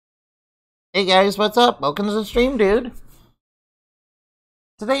Hey guys, what's up? Welcome to the stream, dude.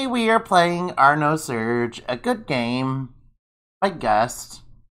 Today we are playing our Nosurge, a good game by Gust.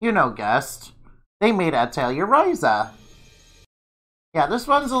 You know Gust. They made Atelier Ryza. Yeah, this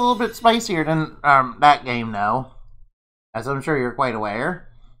one's a little bit spicier than that game, though. As I'm sure you're quite aware.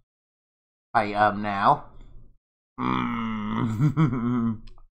 Now.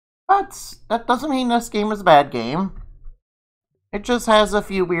 But that doesn't mean this game is a bad game. It just has a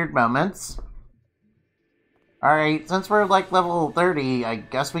few weird moments. Alright, since we're like level 30, I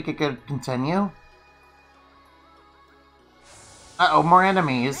guess we could continue. Uh-oh, more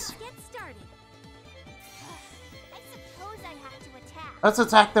enemies. Let's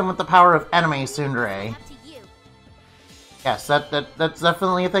attack them with the power of anime tsundere. Yes, that's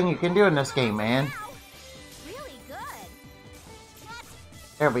definitely a thing you can do in this game, man.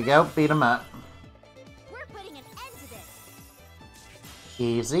 There we go, beat them up.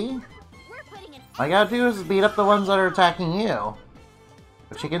 Easy. All you gotta do is beat up the ones that are attacking you.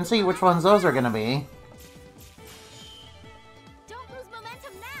 But you can see which ones those are gonna be. Don't lose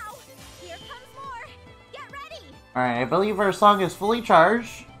momentum now. Here comes more. Get ready. Alright, I believe our song is fully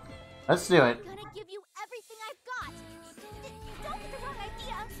charged. Let's do it. I'm gonna give you everything I've got. Don't get the wrong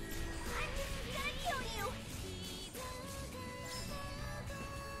idea. I'm just gonna heal you.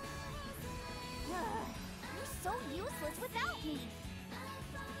 You're so useless without me.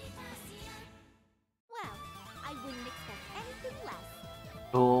 Well, I wouldn't expect anything less.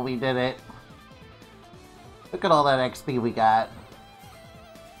 Cool, we did it. Look at all that XP we got.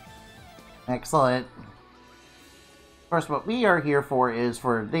 Excellent. Of course, what we are here for is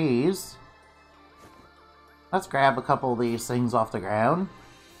for these. Let's grab a couple of these things off the ground.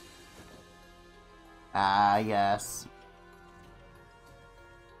 Ah, yes.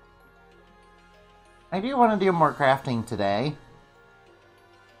 I do want to do more crafting today.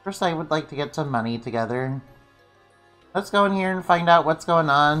 First, I would like to get some money together. Let's go in here and find out what's going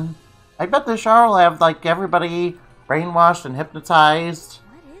on. I bet the Char will have, like, everybody brainwashed and hypnotized.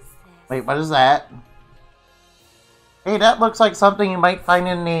 What is this? Wait, what is that? Hey, that looks like something you might find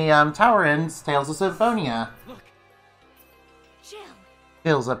in the Tower Ends Tales of Symphonia. Look. Jill.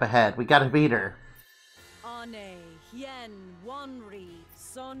 Jill's up ahead. We gotta beat her. Ane, hien, wanri,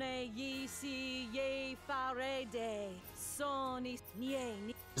 sone yi si ye farede, soni nie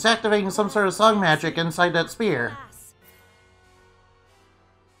ni. It's activating some sort of song magic inside that spear.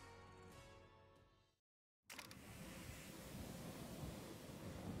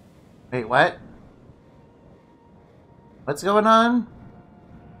 Wait, what? What's going on?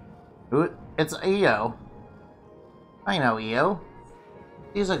 Ooh, it's Io. I know Io.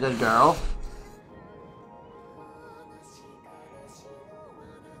 She's a good girl.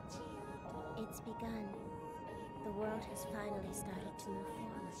 It's begun. The world has finally started to move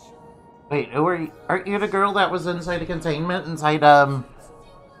forward. Wait, who are you? Aren't you the girl that was inside the containment inside, the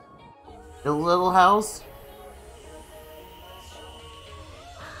little house?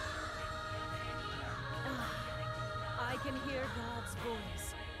 I can hear God's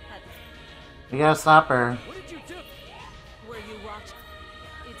voice. We gotta stop her. What did you do? Were you watching?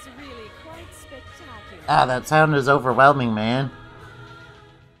 It's really quite spectacular. Ah, that sound is overwhelming, man.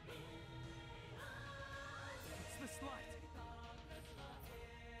 It's this light.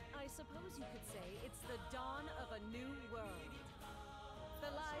 I suppose you could say it's the dawn of a new world.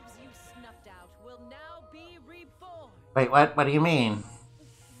 The lives you snuffed out will now be reborn. Wait, what? What do you mean?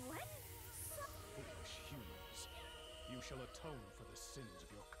 What? Foolish humans, you shall atone for the sins of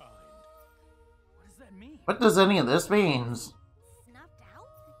your kind. What does that mean? What does any of this mean? Snuffed out?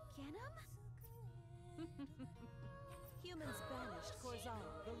 Ganem? Humans banished Korzal,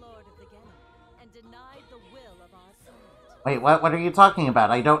 the Lord of the Genom, and denied the will of our planet. Wait, what? What are you talking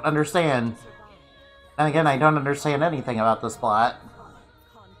about? I don't understand. Survive. And again, I don't understand anything about this plot.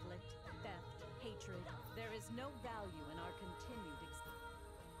 Conflict, theft, hatred. There is no value in our continued existence.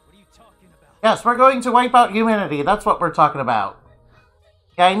 What are you talking about? Yes, we're going to wipe out humanity. That's what we're talking about.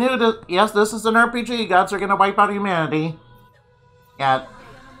 Yeah, I knew that. Yes, this is an RPG. Gods are going to wipe out humanity. Yeah.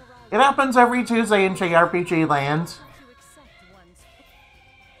 It happens every Tuesday in JRPG land. To accept one's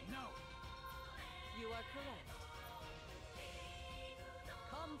No! You are correct.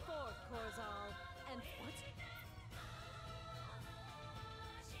 Come forth, Korzal, and what?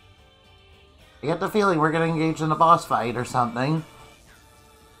 I get the feeling we're going to engage in a boss fight or something.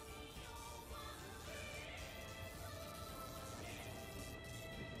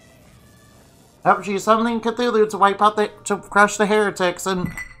 Oh, she's summoning Cthulhu to wipe out to crush the heretics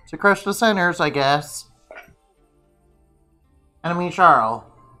and to crush the sinners, I guess. Enemy Charles.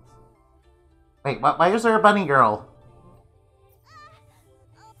 Wait, what? Why is there a bunny girl?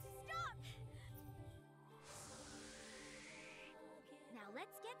 Oh, stop!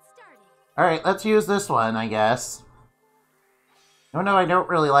 Alright, let's use this one, I guess. Oh no, I don't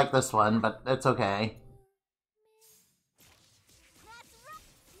really like this one, but it's okay. That's right.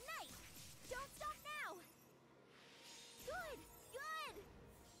 Nice. Don't stop now. Good. Good.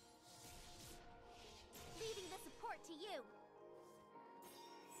 Leaving the support to you.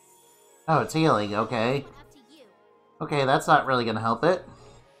 Oh, it's healing, okay. Up to you. Okay, that's not really gonna help it.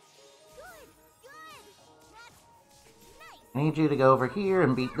 Good. Good. That's nice. I need you to go over here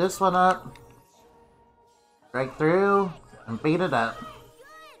and beat this one up. Right through, and beat it up. Good.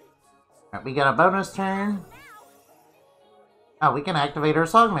 Alright, we got a bonus turn. Now. Oh, we can activate our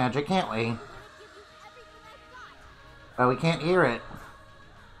song magic, can't we? Give you everything I've got. But we can't hear it.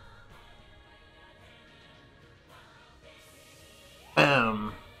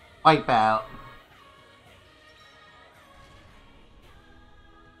 Boom. Wipe out.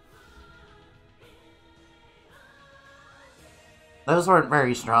 Those weren't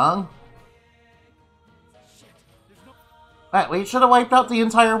very strong. Right, we should have wiped out the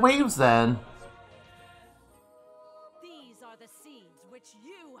entire waves then. These are the seeds which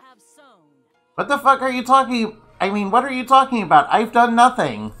you have sown. What the fuck are you talking? I mean, what are you talking about? I've done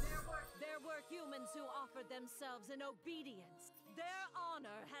nothing. There were humans who offered themselves in obedience. Their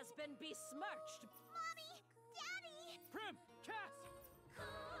honor has been besmirched. Mommy, Daddy. Prim, Cass!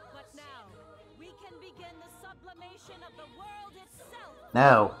 But now, we can begin the sublimation of the world itself.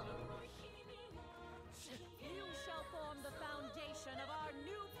 No. You shall form the foundation of our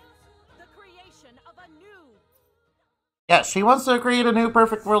the creation of a new. Yeah, she wants to create a new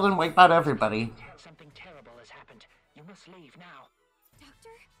perfect world and wipe out everybody. Something terrible has happened. You must leave now. Doctor,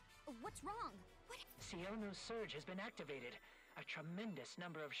 what's wrong? What? Nosurge has been activated. A tremendous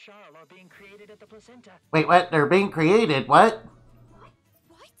number of Sharl are being created at the placenta. Wait, what? They're being created? What?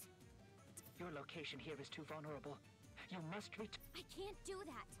 What? Your location here is too vulnerable. You must I can't do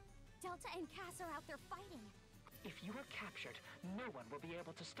that. Delta and Cass are out there fighting. If you are captured, no one will be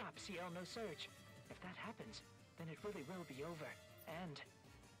able to stop Nosurge. If that happens, then it really will be over. And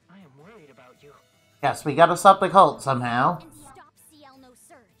I am worried about you. Yes, we gotta stop the cult somehow. And stop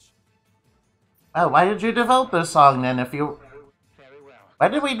Nosurge. Oh, why did you develop this song then if you... Very well. Why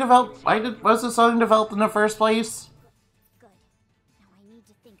did we develop... Was the song developed in the first place? Good. Now I need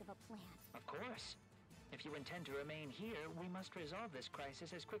to think of a plan. Of course. If you intend to remain here, we must resolve this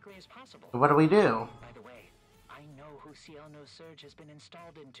crisis as quickly as possible. What do we do? By the way, I know who Nosurge has been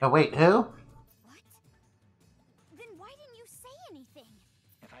installed into. Oh, wait, who? What? Then why didn't you say anything?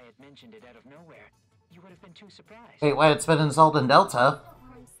 If I had mentioned it out of nowhere, you would have been too surprised. Wait, what? It's been installed in Delta? Well,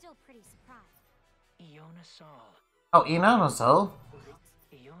 I'm still pretty surprised. Ionasol. Oh, Inonoso?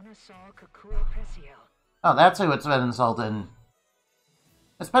 Ionasol Kakua Presiel. Oh, that's who it's been installed in.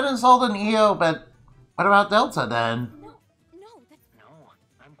 It's been installed in EO, but what about Delta then? No,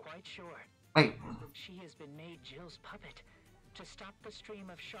 I'm quite sure. Wait, She has been made Jill's puppet. To stop the stream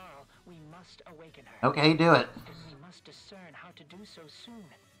of Sharl, we must awaken her. okay, do it. And we must discern how to do so soon.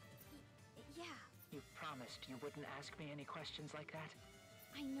 Yeah, You promised you wouldn't ask me any questions like that.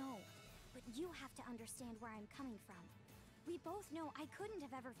 I know. But you have to understand where I'm coming from. We both know I couldn't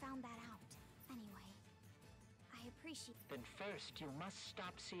have ever found that out. Anyway, I appreciate... Then first, you must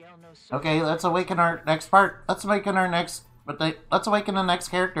stop Nosurge. Okay, let's awaken our next part. Let's awaken our next... Let's awaken the next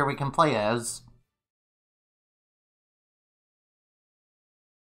character we can play as.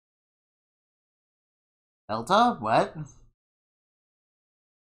 Delta? What?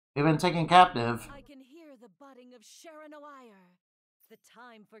 We've been taken captive. I can hear the budding of Sharonowire. The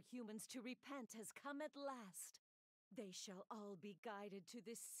time for humans to repent has come at last. They shall all be guided to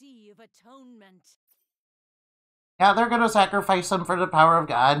the Sea of Atonement. Yeah, they're gonna sacrifice them for the power of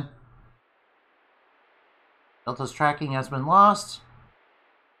God. Delta's tracking has been lost.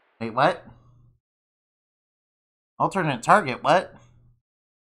 Wait, what? Alternate target, what?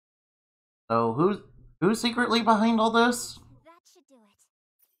 So who's secretly behind all this? That should do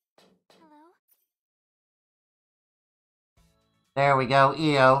it. Hello? There we go,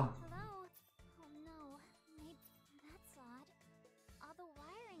 EO. Hello? Oh no, maybe that's odd. All the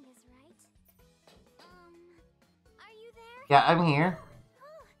wiring is right. Are you there? Yeah, I'm here.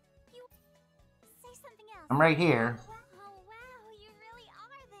 Oh, you... Say something else. I'm right here. Oh wow, you really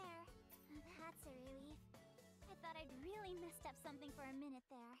are there. That's a relief. I thought I'd really messed up something for a minute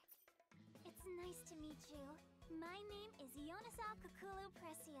there. It's nice to meet you. My name is Ionasal Kukulu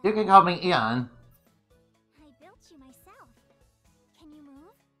Presia. You can call me Eon. I built you myself. Can you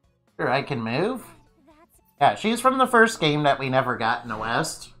move? Sure, I can move. That's... Yeah, she's from the first game that we never got in the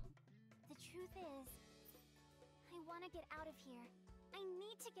West. The truth is, I want to get out of here. I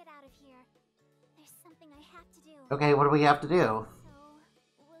need to get out of here. There's something I have to do. Okay, what do we have to do? So,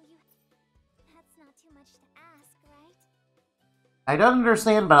 will you... I don't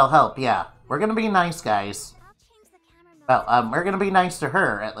understand, but I'll help, yeah. We're gonna be nice, guys. I'll change the camera mode. Well, we're gonna be nice to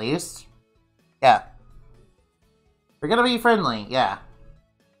her, at least. Yeah. We're gonna be friendly, yeah.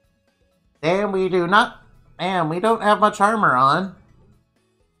 And we do not... And we don't have much armor on.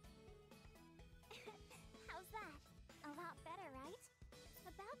 How's that? A lot better, right?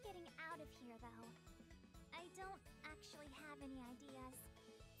 About getting out of here, though. I don't actually have any ideas.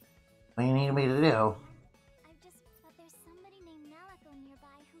 What do you need me to do? But there's somebody named Naliko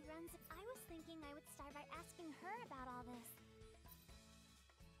nearby who runs it. I was thinking I would start by asking her about all this.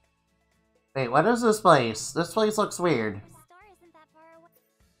 Wait, what is this place? This place looks weird. The store isn't that far away.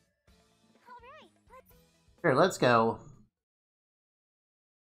 Alright, Here, let's go.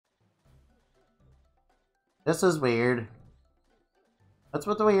 This is weird. What's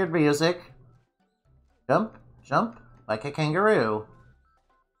with the weird music? Jump, jump, like a kangaroo.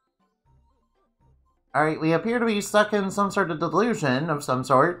 Alright, we appear to be stuck in some sort of delusion of some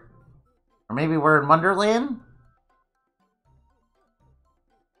sort. Or maybe we're in Wonderland?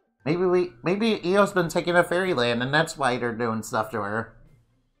 Maybe Eo's been taking a fairyland and that's why they're doing stuff to her.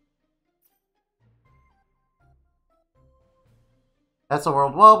 That's a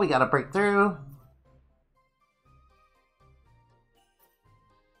world wall we gotta break through.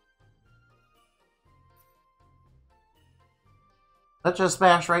 Let's just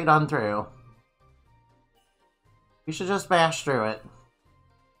bash right on through. We should just bash through it.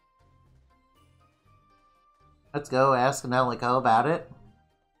 Let's go ask Naliko about it.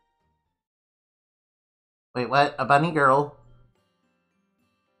 Wait, what? A bunny girl?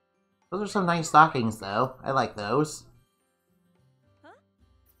 Those are some nice stockings, though. I like those. Huh?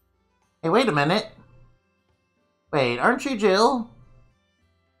 Hey, wait a minute. Wait, aren't you Jill?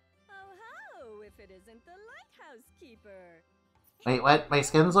 Oh ho, if it isn't the lighthouse keeper. Wait, what? My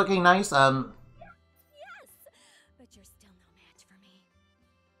skin's looking nice? Yes, but you're still no match for me.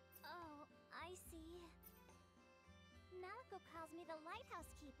 Oh, I see. Naliko calls me the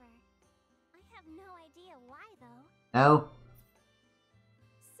lighthouse keeper. I have no idea why, though. No.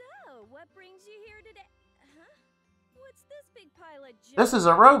 So, what brings you here today? Huh? What's this big pile of junk? This is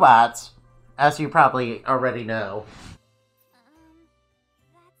a robot, as you probably already know.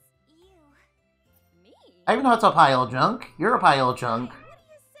 That's you. Me? I know it's a pile of junk. You're a pile of junk. Hey, what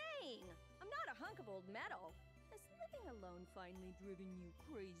are you saying? I'm not a hunk of old metal. Has living alone finally driven you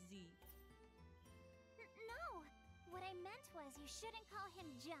crazy? No! What I meant was you shouldn't call him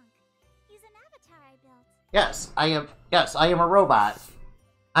junk. He's an avatar I built. Yes, I am. Yes, I am a robot.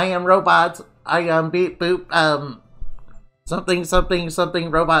 I am robot. I am beep boop.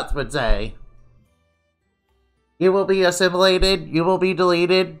 Something robots would say. You will be assimilated. You will be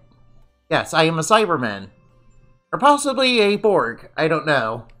deleted. Yes, I am a Cyberman. Or possibly a Borg. I don't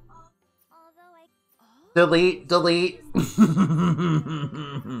know. Although I... Delete, delete. Yes,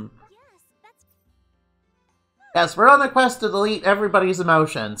 that's... Yes, we're on a quest to delete everybody's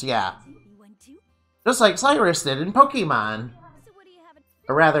emotions. Yeah. You want to? Just like Cyrus did in Pokemon. So what do you have a...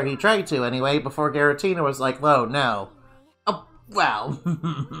 Or rather, he tried to anyway, before Giratina was like, "Oh, no." Oh, wow. I mean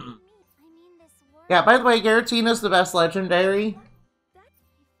this world... Yeah, by the way, Giratina's the best legendary. I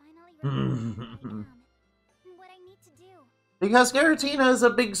finally realized what I need to do. Because Giratina is a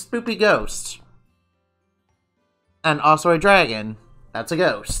big spoopy ghost. And also a dragon. That's a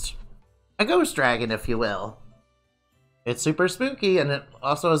ghost. A ghost dragon, if you will. It's super spooky, and it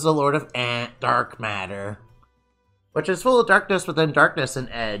also is the lord of dark matter. Which is full of darkness within darkness and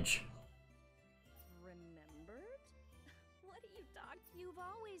edge. Remembered? What are you talking? You've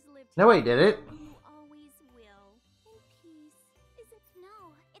always lived... No, I did it. You always will. In peace. Is it?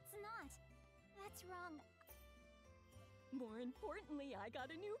 No, it's not. That's wrong. More importantly, I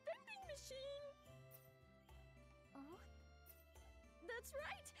got a new vending machine. Oh? That's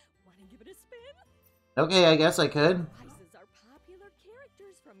right. Want to give it a spin? Okay, I guess I could. Prizes are popular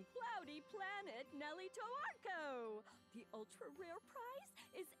characters from Cloudy Planet Nelito Arco. The ultra rare prize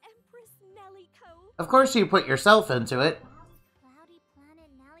is Empress Nelliko. Of course you put yourself into it. Cloudy Planet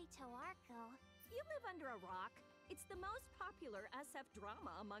Nelito Arco. You live under a rock. It's the most popular SF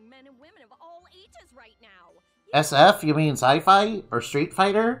drama among men and women of all ages right now. SF? You mean sci-fi? Or Street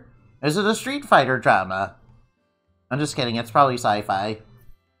Fighter? Is it a Street Fighter drama? I'm just kidding, it's probably sci-fi.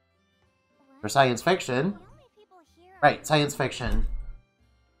 Or science fiction. The only people here are... Right, science fiction.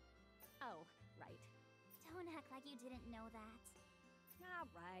 Oh, right. Don't act like you didn't know that. All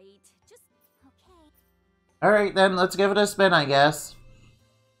right. Just Okay. Alright then, let's give it a spin, I guess.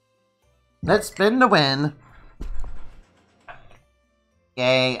 Let's spin to win.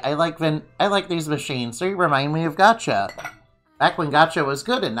 Yay, I like these machines. They remind me of Gacha. Back when Gacha was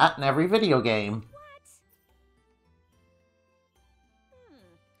good and not in every video game.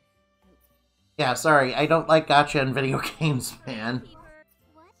 Yeah, sorry, I don't like gacha in video games, man.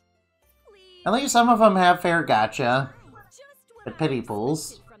 What? Please. At least some of them have fair gacha, Just what but I pity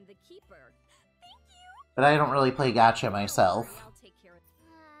pools. expected from the keeper. But I don't really play gacha myself. I'll take care of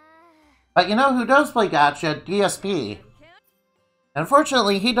But you know who does play gacha? DSP.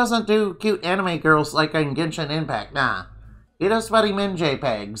 Unfortunately, he doesn't do cute anime girls like in Genshin Impact, nah. He does sweaty min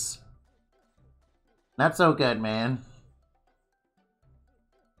JPEGs. Not so good, man.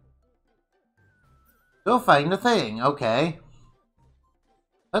 Go find the thing, okay.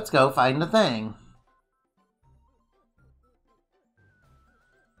 Let's go find the thing.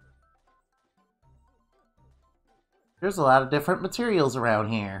 There's a lot of different materials around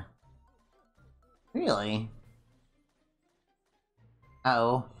here. Really?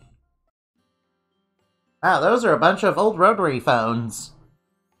 Uh-oh. Wow, those are a bunch of old rotary phones.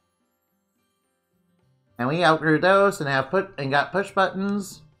 And we outgrew those and got push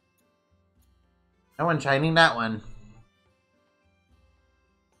buttons. No one's shining that one.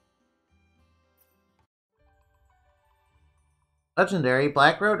 Legendary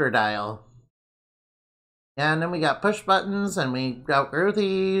black rotor dial. Yeah, and then we got push buttons and we outgrew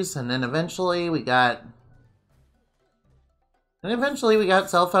these, and then eventually we got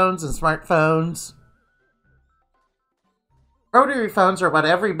cell phones and smartphones. Rotary phones are what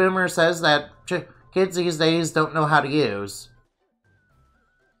every boomer says that kids these days don't know how to use.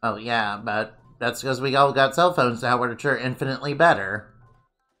 Oh yeah, but that's because we all got cell phones now, which are infinitely better.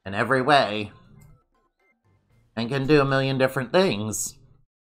 In every way. And can do a million different things.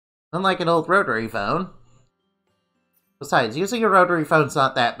 Unlike an old rotary phone. Besides, using a rotary phone's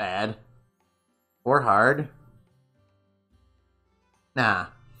not that bad. Or hard. Nah.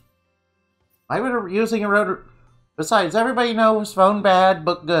 Why would using a rotary... Besides, everybody knows phone bad,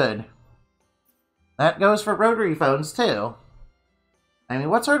 but good. That goes for rotary phones, too. I mean,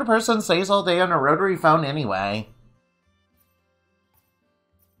 what sort of person stays all day on a rotary phone anyway?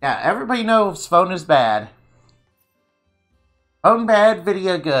 Yeah, everybody knows phone is bad. Phone bad,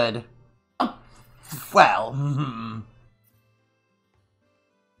 video good. Well,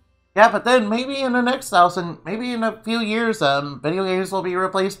 yeah, but then maybe in the next maybe in a few years, video games will be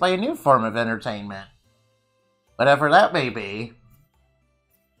replaced by a new form of entertainment. Whatever that may be.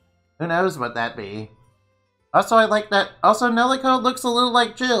 Who knows what that be. Also, I like that. Also, Nellicode looks a little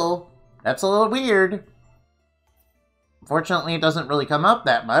like Jill. That's a little weird. Unfortunately, it doesn't really come up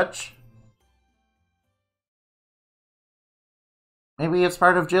that much. Maybe it's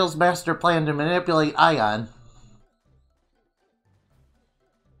part of Jill's master plan to manipulate Ion.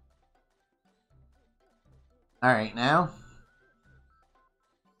 Alright, now.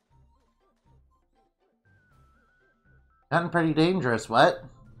 Gotten pretty dangerous, what?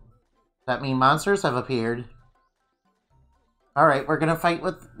 Does that mean monsters have appeared? Alright, we're gonna fight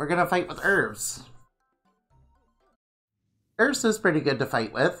with Herbs. Herbs is pretty good to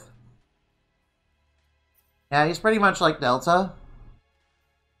fight with. Yeah, he's pretty much like Delta.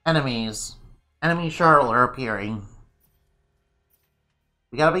 Enemies. Enemy Charl are appearing.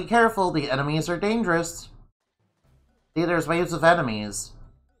 We gotta be careful, the enemies are dangerous. See, there's waves of enemies.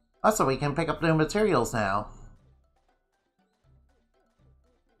 Also, we can pick up new materials now.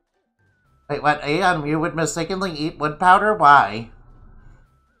 Wait, what? Aeon, you would mistakenly eat wood powder? Why?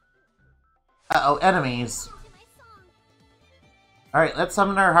 Uh-oh, enemies. Alright, let's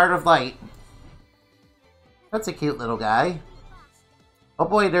summon our Heart of Light. That's a cute little guy. Oh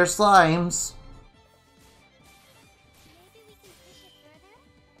boy, there's slimes. Maybe we can push it further?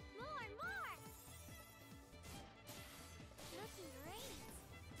 More! Looking great. Wow, amazing.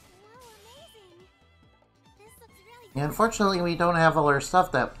 This looks really Yeah, unfortunately, we don't have all our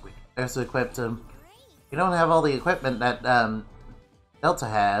stuff that is equipped to... great. We don't have all the equipment that, Delta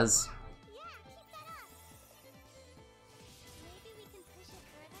has. Yeah, keep that up. Maybe we can push it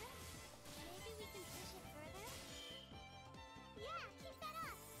further? Yeah, keep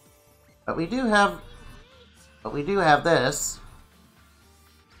that up. But we do have this.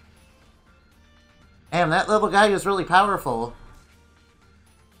 Damn, that little guy is really powerful.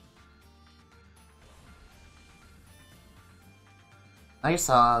 Nice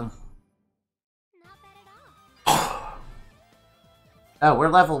song. Not bad at all. Oh, we're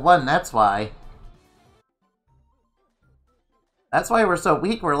level 1, that's why. That's why we're so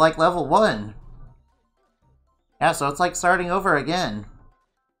weak, we're like level 1. Yeah, so it's like starting over again.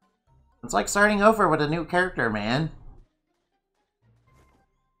 It's like starting over with a new character, man.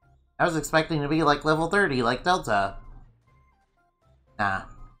 I was expecting to be like level 30, like Delta. Nah.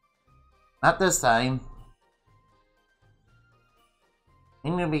 Not this time.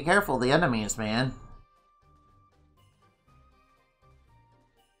 You need to be careful of the enemies, man.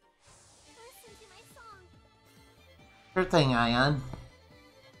 Listen Sure thing, Ion.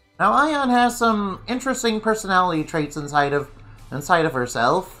 Now, Ion has some interesting personality traits inside of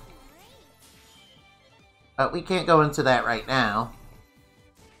herself. But we can't go into that right now.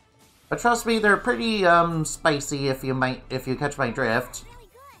 But trust me, they're pretty, spicy if you catch my drift. Really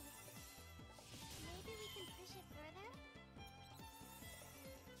good. Maybe we can push it further? This is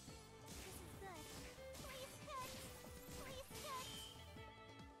good. Please hit. Please hit.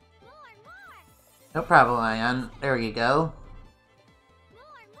 More. No problem, Ion. There you go. More.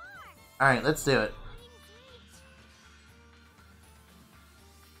 Alright, let's do it.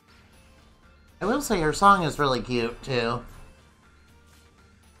 I will say her song is really cute, too.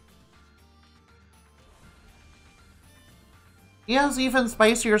 She has even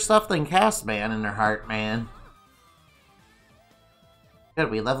spicier stuff than Castman in her heart, man.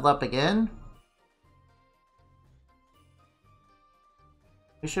 Good, we level up again?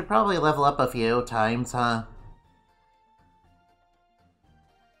 We should probably level up a few times, huh?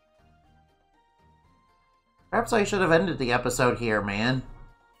 Perhaps I should have ended the episode here, man.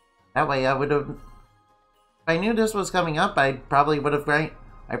 That way I would have... If I knew this was coming up, I probably would have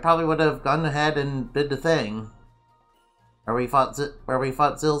gone ahead and did the thing. Where we fought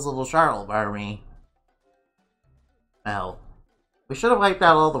Zill's little Charl army. Well, we should have wiped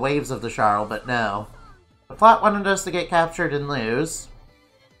out all the waves of the Charl, but no. The plot wanted us to get captured and lose.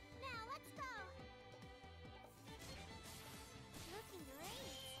 Now let's go. Looking great.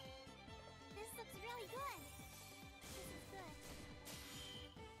 This looks really good. This is good.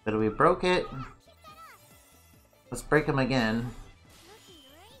 But we broke it. Keep that up. Let's break him again. Looking great.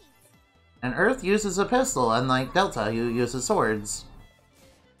 And Earth uses a pistol, unlike Delta, who uses swords.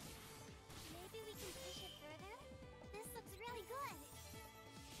 Maybe we can push it further? This looks really good.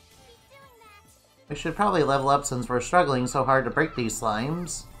 Keep doing that. We should probably level up since we're struggling so hard to break these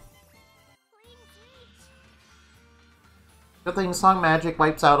slimes. Please reach. Good thing Song Magic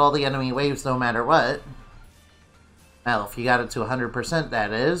wipes out all the enemy waves no matter what. Well, if you got it to 100%,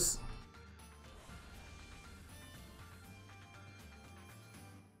 that is.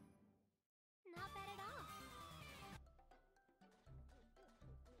 Not bad at all.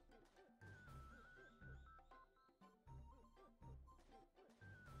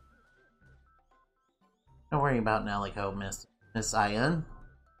 Don't worry about Nalico, Miss Ion.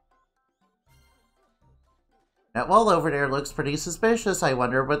 That wall over there looks pretty suspicious. I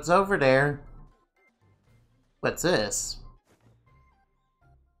wonder what's over there. What's this?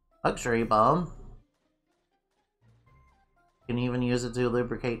 Luxury bomb. You can even use it to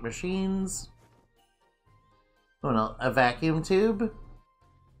lubricate machines. Oh no, a vacuum tube?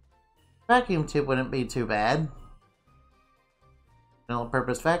 Vacuum tube wouldn't be too bad. General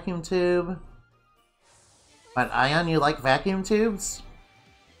purpose vacuum tube. But Ion, you like vacuum tubes?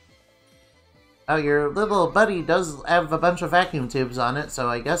 Oh, your little buddy does have a bunch of vacuum tubes on it, so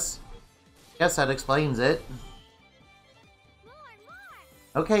I guess that explains it. More.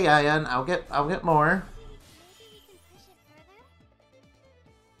 Okay, Ion, I'll get more. Maybe we can push it further?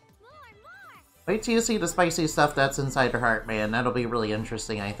 More. Wait till you see the spicy stuff that's inside her heart, man. That'll be really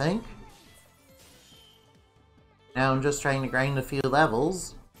interesting, I think. Now I'm just trying to grind a few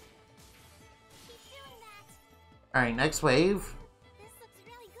levels. Keep doing that. Alright, next wave. This looks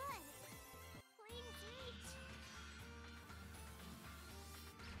really good. Please reach.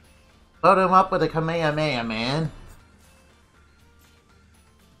 Load him up with a Kamehameha, man.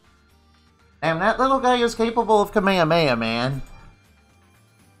 Damn, that little guy is capable of Kamehameha, man.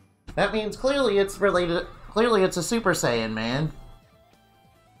 That means clearly it's related. Clearly it's a Super Saiyan, man.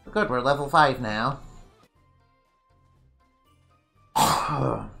 Good, we're level 5 now.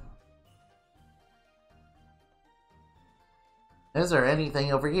 Is there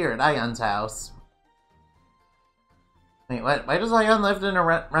anything over here at Ion's house? Wait, what? Why does Ion live in a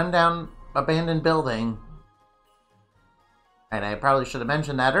rundown, abandoned building? Right, I probably should have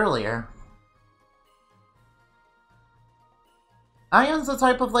mentioned that earlier. Ion's the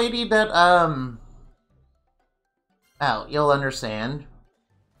type of lady that, well, you'll understand.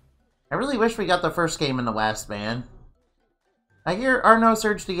 I really wish we got the first game in the West, man. I hear our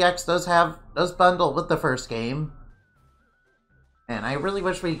Nosurge DX does bundle with the first game. And I really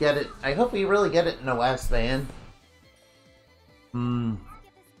wish we get it. I hope we really get it in the West, man. I'll give this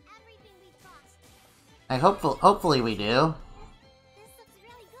everything we've got. Hopefully we do. This looks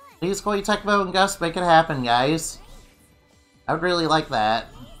really good. Please, Koei Tecmo and Gus, make it happen, guys. I would really like that.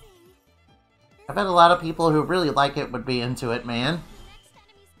 Amazing. I bet a lot of people who really like it would be into it, man. Next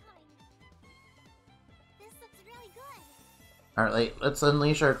enemy's coming. This looks really good. Alright, let's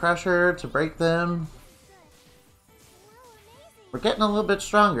unleash our Crusher to break them. Good. Whoa, amazing. We're getting a little bit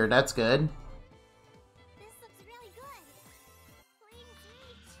stronger, that's good. This looks really good.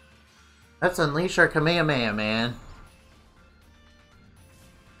 Let's unleash our Kamehameha, man.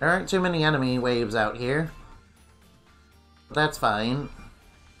 There aren't too many enemy waves out here. But that's fine.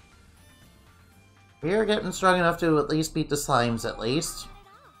 We are getting strong enough to at least beat the slimes, at least.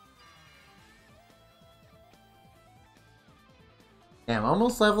 Yeah, I'm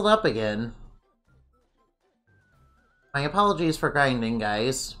almost leveled up again. My apologies for grinding,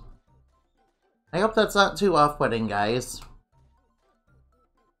 guys. I hope that's not too off-putting, guys.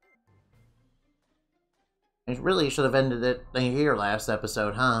 I really should have ended it here last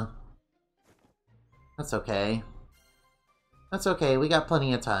episode, huh? That's okay. That's okay, we got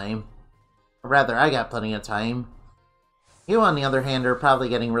plenty of time. Or rather, I got plenty of time. You, on the other hand, are probably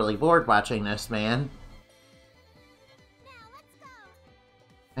getting really bored watching this, man.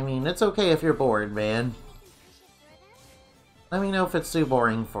 I mean, it's okay if you're bored, man. Let me know if it's too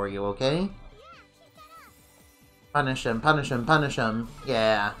boring for you, okay? Punish him, punish him, punish him.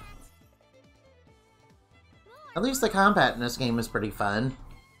 Yeah. At least the combat in this game is pretty fun.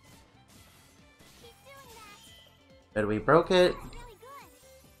 But we broke it.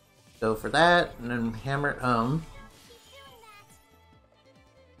 Go for that, and then hammer it home.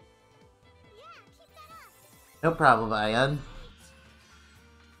 No problem, Ion.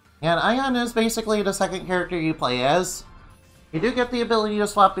 And Ion is basically the second character you play as. You do get the ability to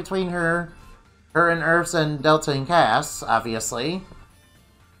swap between her and Earths and Delta and Cass, obviously.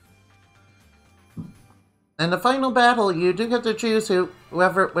 In the final battle, you do get to choose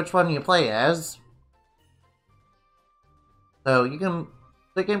which one you play as. So you can,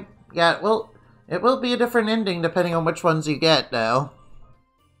 yeah, well, it will be a different ending depending on which ones you get, though.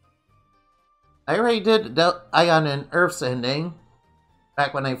 I already did Ion and Earth's ending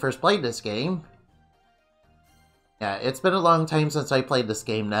back when I first played this game. Yeah, it's been a long time since I played this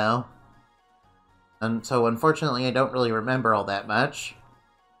game now. And so, unfortunately, I don't really remember all that much.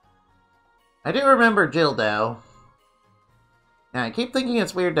 I do remember Jill, though. Yeah, I keep thinking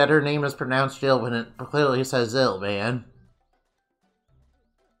it's weird that her name is pronounced Jill when it clearly says Zill, man.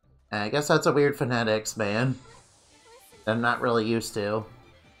 I guess that's a weird phonetics, man. That I'm not really used to.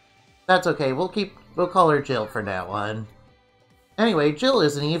 That's okay, we'll call her Jill for now on. Anyway, Jill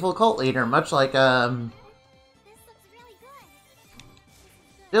is an evil cult leader, much like,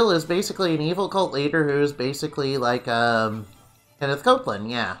 Jill is basically an evil cult leader who's basically like, Kenneth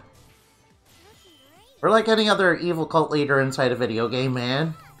Copeland, yeah. Or like any other evil cult leader inside a video game,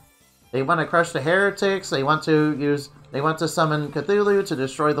 man. They want to crush the heretics, they want to summon Cthulhu to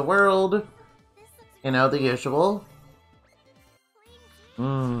destroy the world. You know, the usual.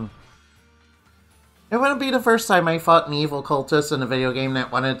 It wouldn't be the first time I fought an evil cultist in a video game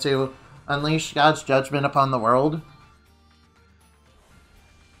that wanted to unleash God's judgment upon the world.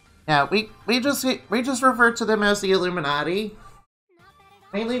 Yeah, we just refer to them as the Illuminati.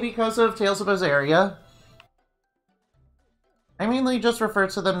 Mainly because of Tales of Berseria. I mainly just refer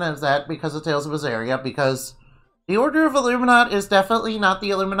to them as that because of Tales of Berseria, because the Order of Illuminati is definitely not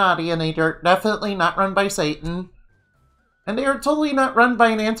the Illuminati, and they are definitely not run by Satan. And they are totally not run by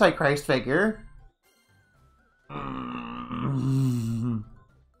an Antichrist figure.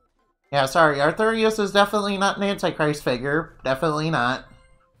 Yeah, sorry, Arthurius is definitely not an Antichrist figure. Definitely not.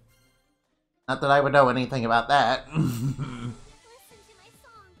 Not that I would know anything about that.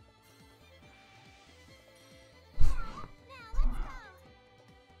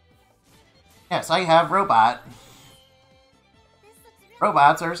 Yes, I have robot.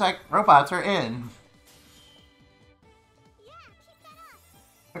 Robots are in.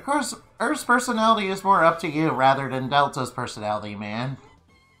 Of course, Earth's personality is more up to you rather than Delta's personality, man.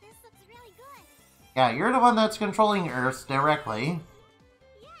 Yeah, you're the one that's controlling Earth directly.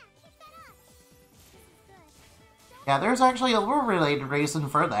 Yeah, there's actually a lore-related reason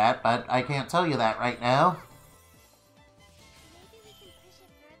for that, but I can't tell you that right now.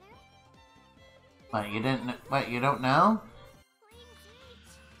 What, you don't know?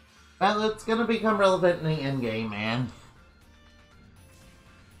 Well, it's gonna become relevant in the endgame, man.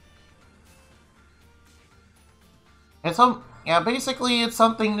 Yeah, basically it's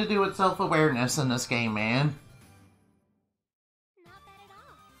something to do with self-awareness in this game, man.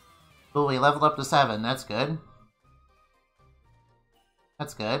 Cool, we leveled up to 7, that's good.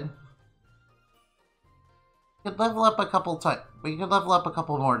 That's good. We could level up a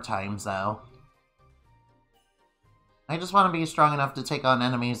couple more times, though. I just want to be strong enough to take on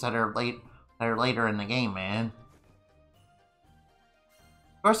enemies that are later in the game, man.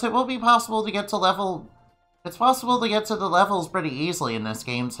 Of course, it will be possible to get to It's possible to get to the levels pretty easily in this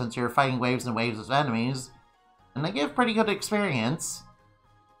game since you're fighting waves and waves of enemies, and they give pretty good experience.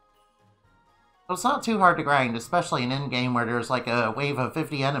 So it's not too hard to grind, especially in endgame where there's like a wave of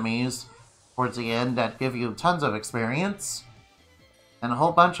 50 enemies towards the end that give you tons of experience. And a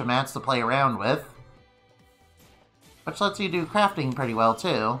whole bunch of mats to play around with. Which lets you do crafting pretty well,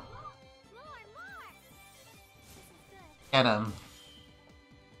 too. Get him.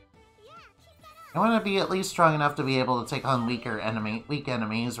 I want to be at least strong enough to be able to take on weak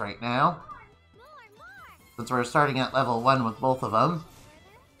enemies right now. Since we're starting at level 1 with both of them.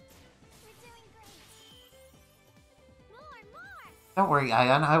 Don't worry,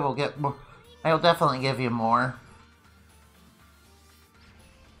 Ion. I will get more. I will definitely give you more.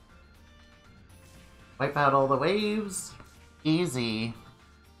 Wipe out all the waves. Easy.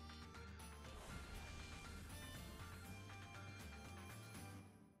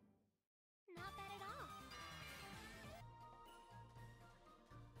 Not bad at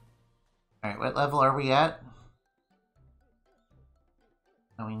all. Alright, what level are we at?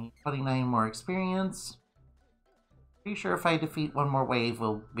 Now we need 29 more experience. Pretty sure if I defeat one more wave,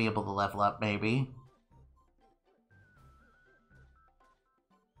 we'll be able to level up, maybe.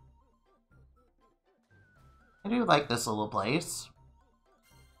 I do like this little place.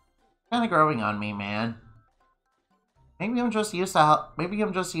 Kinda growing on me, man. Maybe I'm just used to maybe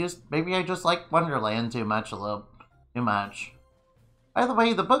I just like Wonderland too much. By the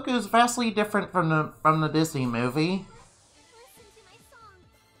way, the book is vastly different from the Disney movie.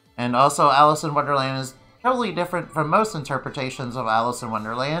 And also Alice in Wonderland is totally different from most interpretations of Alice in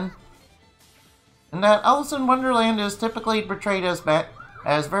Wonderland. And that Alice in Wonderland is typically portrayed as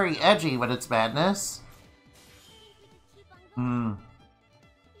very edgy with its badness. In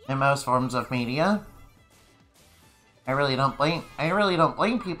most forms of media. I really don't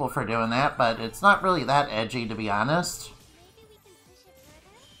blame people for doing that, but it's not really that edgy, to be honest.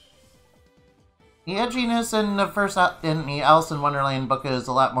 The edginess in the Alice in Wonderland book is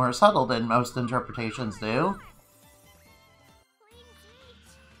a lot more subtle than most interpretations do.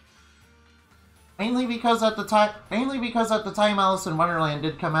 Mainly because at the time Alice in Wonderland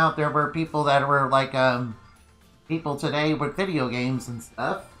did come out, there were people that were like people today with video games and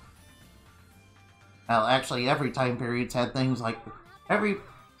stuff. Well, actually, every time period's had things like every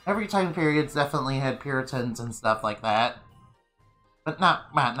time period's definitely had Puritans and stuff like that. But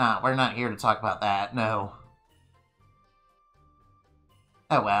we're not here to talk about that, no.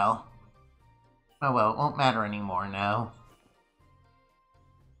 Oh well. Oh well, it won't matter anymore now.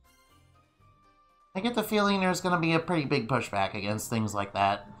 I get the feeling there's gonna be a pretty big pushback against things like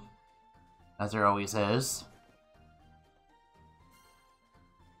that. As there always is.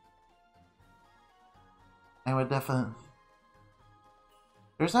 I would definitely...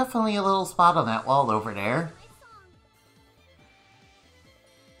 There's definitely a little spot on that wall over there.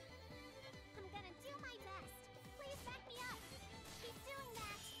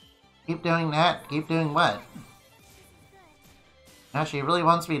 Keep doing that? Keep doing what? Now she really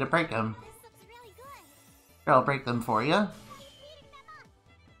wants me to break them. Sure, I'll break them for you.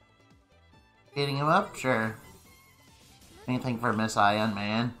 Beating him up? Sure. Anything for Miss Ion,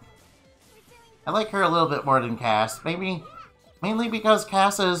 man. I like her a little bit more than Cass. Mainly because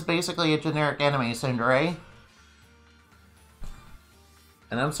Cass is basically a generic anime tsundere.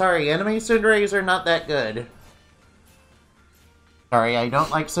 And I'm sorry, anime tsunderes are not that good. Sorry, I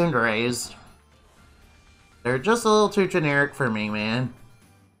don't like tsunderes. They're just a little too generic for me, man.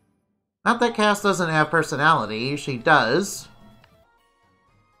 Not that Cass doesn't have personality, she does.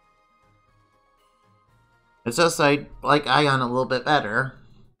 It's just I like Ion a little bit better.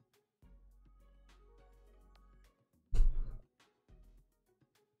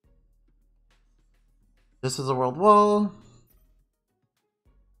 This is a world wall.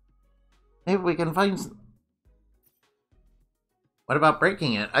 Maybe we can find... What about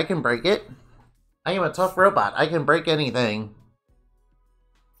breaking it? I can break it. I am a tough robot. I can break anything.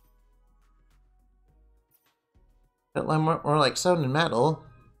 But more like stone and metal.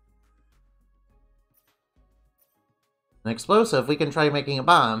 An explosive, we can try making a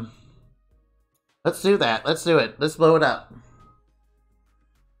bomb. Let's do that. Let's do it. Let's blow it up.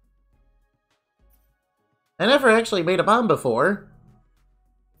 I never actually made a bomb before.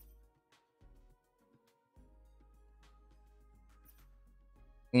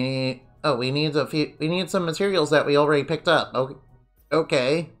 Oh, we need some materials that we already picked up.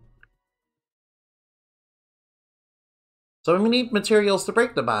 Okay. So we need materials to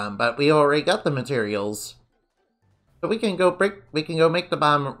break the bomb, but we already got the materials. So we can go make the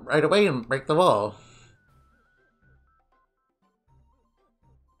bomb right away and break the wall.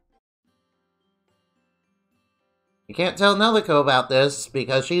 You can't tell Nelico about this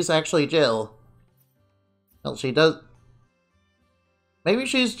because she's actually Jill. Well, she does. Maybe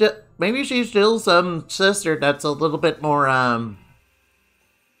she's Jill's sister. That's a little bit more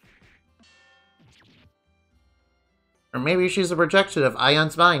Or maybe she's a projection of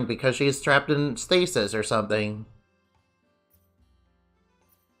Ion's mind because she's trapped in stasis or something.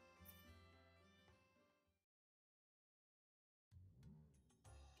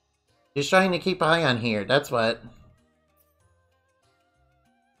 She's trying to keep Ion here, that's what.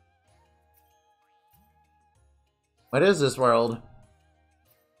 What is this world?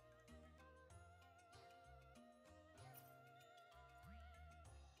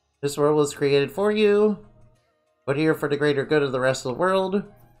 This world was created for you. But here for the greater good of the rest of the world.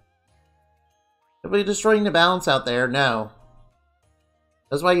 Are we destroying the balance out there? No.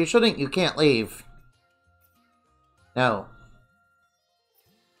 That's why you can't leave. No.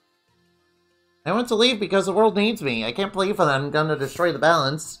 I want to leave because the world needs me. I can't believe that I'm gonna destroy the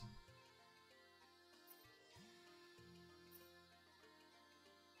balance.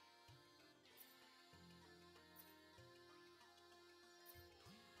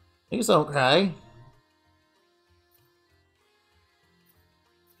 Please don't cry.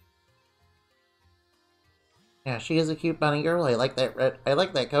 Yeah, she is a cute bunny girl. I like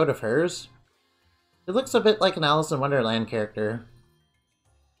that coat of hers. It looks a bit like an Alice in Wonderland character.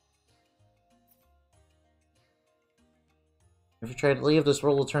 If you try to leave, this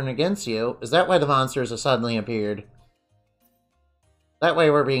world will turn against you. Is that why the monsters have suddenly appeared? That way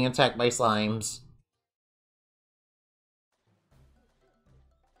we're being attacked by slimes.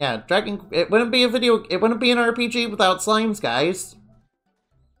 Yeah, it wouldn't be an RPG without slimes, guys.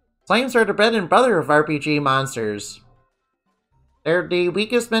 Slimes are the bread and butter of RPG monsters. They're the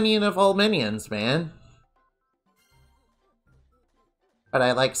weakest minion of all minions, man. But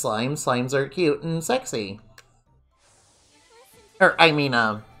I like slimes. Slimes are cute and sexy.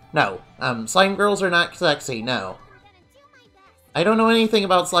 No. Slime girls are not sexy, no. I don't know anything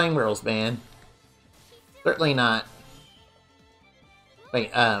about slime girls, man. Certainly not.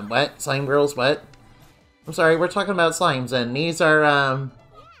 Wait, what? Slime girls, what? I'm sorry, we're talking about slimes, and these are,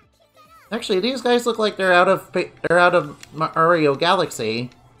 actually, these guys look like they're out of Mario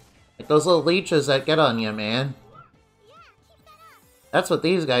Galaxy. Like those little leeches that get on you, man. That's what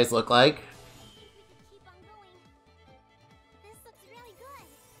these guys look like.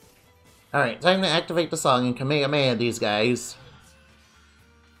 Alright, time to activate the song and Kamehameha these guys.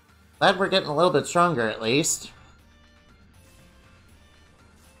 Glad we're getting a little bit stronger, at least.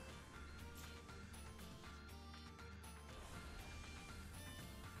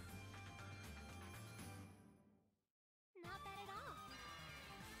 Not bad at all.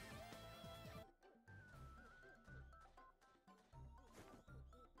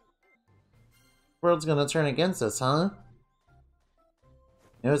 World's gonna turn against us, huh?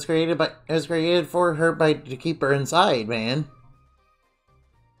 It was created for her to keep her inside, man.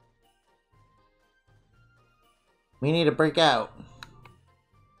 We need to break out.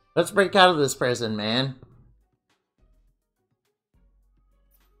 Let's break out of this prison, man.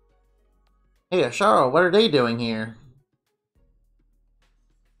 Hey, Ashara, what are they doing here?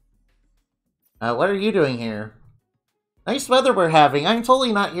 What are you doing here? Nice weather we're having. I'm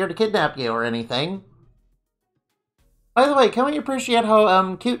totally not here to kidnap you or anything. By the way, can we appreciate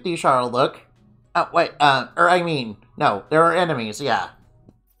how, cute these Charles look? Oh, wait, no, there are enemies, yeah.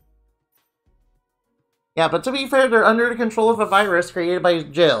 Yeah, but to be fair, they're under the control of a virus created by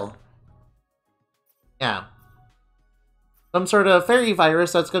Jill. Yeah. Some sort of fairy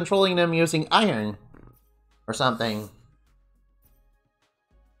virus that's controlling them using iron. Or something.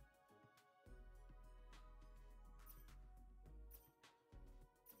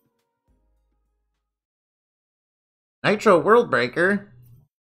 Nitro Worldbreaker?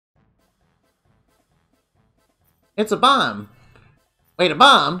 It's a bomb. Wait, a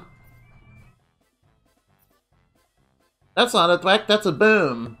bomb? That's not a thwack, that's a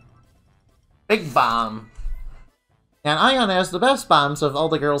boom. Big bomb. And Ion has the best bombs of all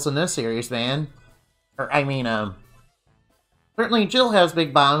the girls in this series, man. Certainly Jill has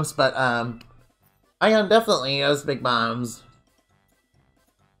big bombs, but, Ion definitely has big bombs.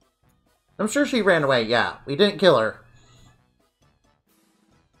 I'm sure she ran away, yeah. We didn't kill her.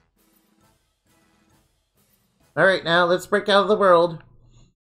 Alright, now let's break out of the world.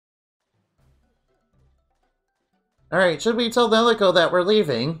 Alright, should we tell Nelico that we're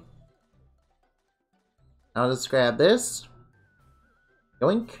leaving? Now let's grab this.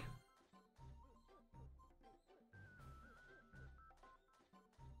 Yoink.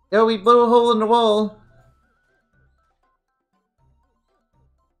 Yo, we blew a hole in the wall.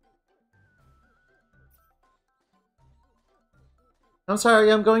 I'm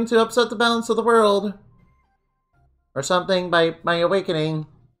sorry, I'm going to upset the balance of the world. Or something by my awakening.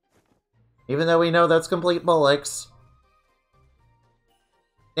 Even though we know that's complete bollocks.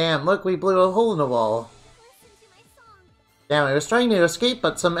 Damn, look, we blew a hole in the wall. Listen to my song. Damn, I was trying to escape,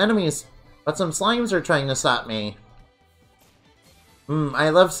 but some slimes are trying to stop me. I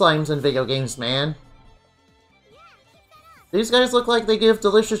love slimes in video games, man. These guys look like they give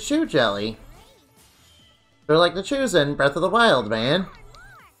delicious chew jelly. They're like the chews in Breath of the Wild, man.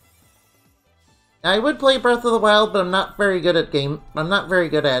 I would play Breath of the Wild, but I'm not very good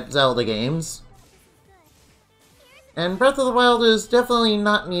at Zelda games. And Breath of the Wild is definitely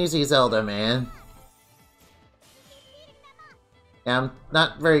not an easy Zelda, man. Yeah, I'm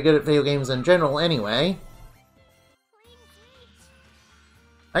not very good at video games in general anyway.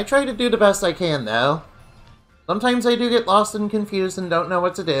 I try to do the best I can, though. Sometimes I do get lost and confused and don't know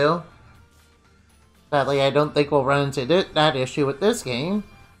what to do. Sadly, I don't think we'll run into that issue with this game.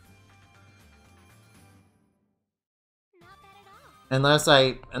 Unless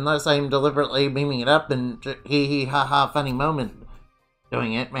I'm deliberately beaming it up and hee hee ha ha funny moment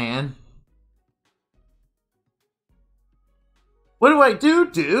doing it, man. What do I do,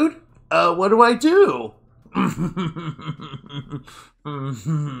 dude? What do I do?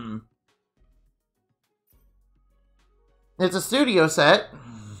 It's a studio set.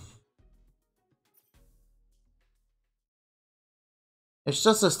 It's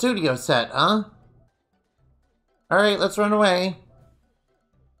just a studio set, huh? Alright, let's run away.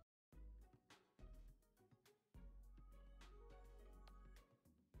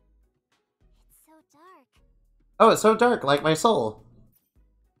 It's so dark. Oh, it's so dark, like my soul.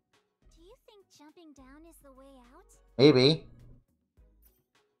 Do you think jumping down is the way out? Maybe.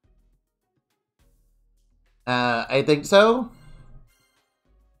 I think so.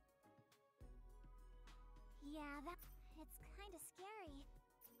 Yeah, it's kind of scary.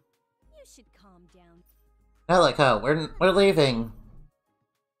 You should calm down. Elika, we're leaving.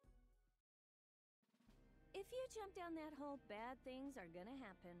 If you jump down that hole, bad things are gonna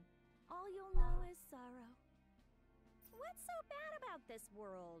happen. All you'll know is sorrow. What's so bad about this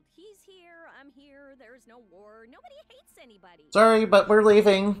world? He's here, I'm here, there's no war, nobody hates anybody. Sorry, but we're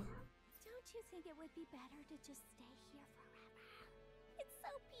leaving. Don't you think it would be better to just stay here forever? It's so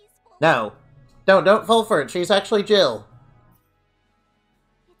peaceful. No. Don't fall for it. She's actually Jill.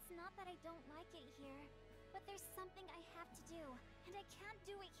 It's not that I don't like it here, but there's something I have to do, and I can't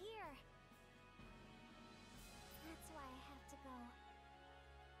do it here. That's why I have to go.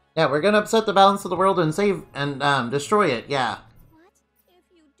 Yeah, we're gonna upset the balance of the world and destroy it, yeah. What? If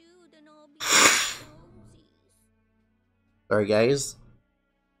you do, then I'll be cozy. Sorry, guys.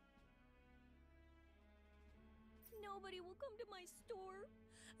 Nobody will come to my store,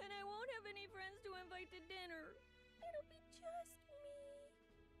 and I won't have any friends to invite to dinner. It'll be just me.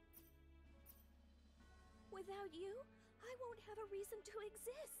 Without you, I won't have a reason to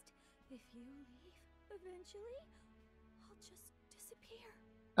exist. If you leave, eventually, I'll just disappear.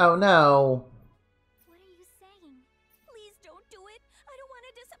 Oh no. What are you saying? Please don't do it. I don't want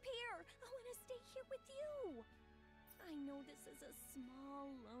to disappear. I want to stay here with you. I know this is a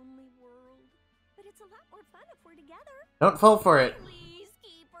small, lonely world, but it's a lot more fun if we're together. Don't fall for it. Please,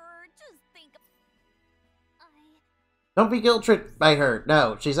 Keeper, just think of... Don't be guilt-tripped by her.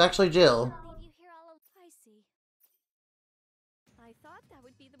 No, she's actually Jill. I'll leave you here all alone. I see. I thought that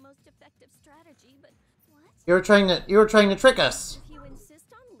would be the most effective strategy, but what? You were trying to trick us. If you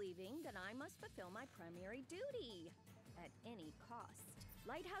insist on leaving, then I must fulfill my primary duty. At any cost.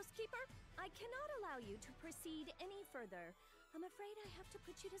 Lighthouse Keeper, I cannot allow you to proceed any further. I'm afraid I have to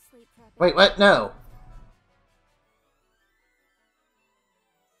put you to sleep for a bit. Wait, what? No.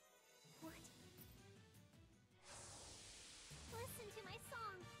 What? Listen to my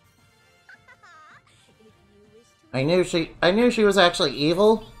song. If you wish to I knew she was actually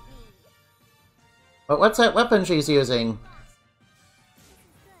evil. But what's that weapon she's using? This is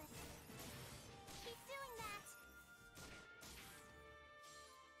good. Keep doing that.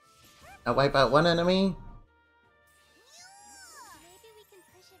 I wipe out one enemy. Maybe we can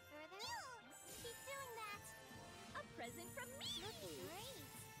push it further. Keep doing that. a present from me. Looking great.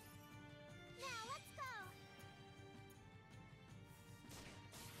 Now let's go.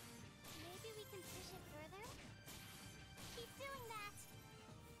 Maybe we can push it further. Keep doing that.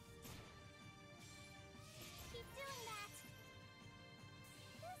 Keep doing that.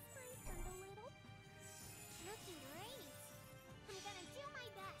 This might hurt a little. Looking great. I'm gonna do my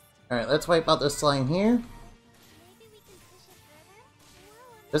best. Alright, let's wipe out this slime here. Maybe we can push it further.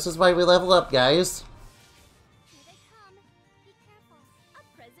 Whoa, This is why we level up, guys. here they come. Be careful. A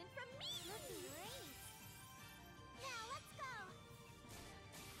present from me. Looking great. Now let's go.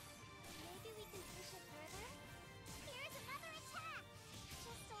 Maybe we can push it further. Here's another attack.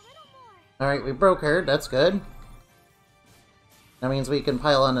 Just a little more. Alright, we broke her. That's good. That means we can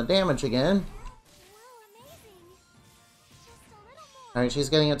pile on the damage again. Whoa, amazing. Alright, she's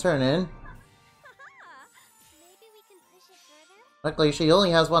getting a turn in. Maybe we can push it further? Luckily, she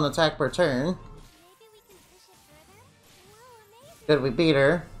only has one attack per turn. Maybe we can push it further? Whoa, amazing! Good, we beat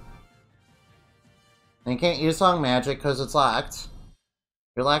her. And you can't use song magic because it's locked.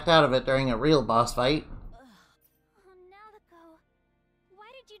 You're locked out of it during a real boss fight. Oh, Naliko.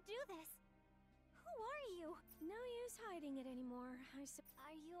 Why did you do this? Who are you? No use hiding it anymore.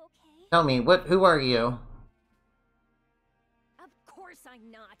 Are you okay? Tell me, who are you? Of course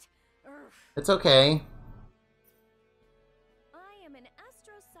I'm not. Urgh. It's okay. I am an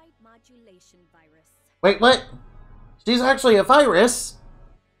astrocyte modulation virus. Wait, what? She's actually a virus?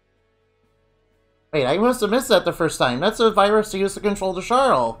 Wait, I must have missed that the first time. That's a virus to use to control the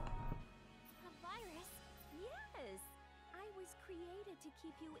Charl. A virus? Yes. I was created to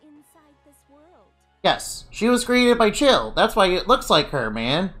keep you inside this world. Yes, she was created by Chill. That's why it looks like her,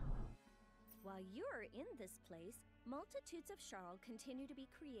 man. While you're in this place, multitudes of Charl continue to be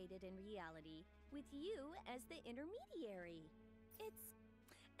created in reality, with you as the intermediary. It's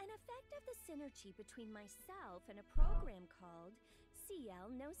an effect of the synergy between myself and a program called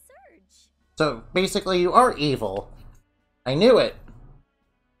CL Nosurge. So, basically, you are evil. I knew it.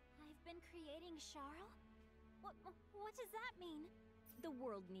 I've been creating Charl? What does that mean? The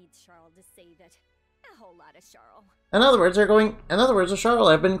world needs Charl to save it. A whole lot of Charl. In other words, the Charl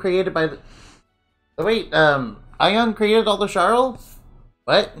have been created by the... Oh, wait, Ion created all the Charl?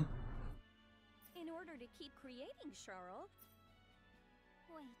 What? In order to keep creating Charl,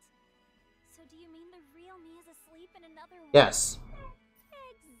 Wait. So do you mean the real me is asleep in another world? Yes.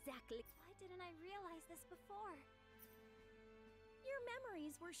 exactly. Why didn't I realize this before? Your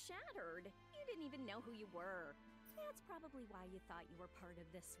memories were shattered. You didn't even know who you were. That's probably why you thought you were part of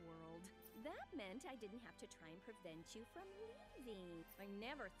this world. That meant I didn't have to try and prevent you from leaving. I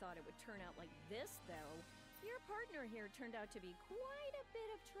never thought it would turn out like this, though. Your partner here turned out to be quite a bit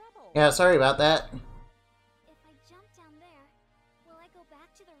of trouble. Yeah, sorry about that. If I jump down there, will I go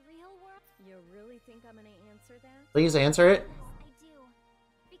back to the real world? You really think I'm gonna answer that? Please answer it. Yes, I do.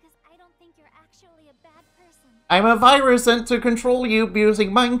 Because I don't think you're actually a bad person. I'm a virus sent to control you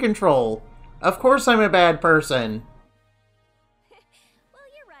using mind control. Of course I'm a bad person. Well,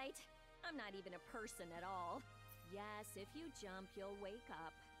 you're right. I'm not even a person at all. Yes, if you jump, you'll wake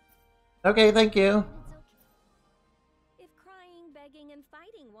up. Okay, thank you. It's okay. If crying, begging, and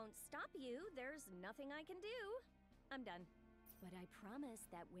fighting won't stop you, there's nothing I can do. I'm done. But I promise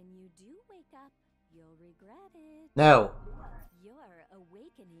that when you do wake up, you'll regret it. No. Your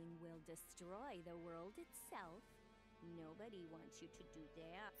awakening will destroy the world itself. Nobody wants you to do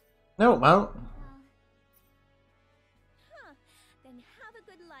that. No, it won't. Well, Huh. Then have a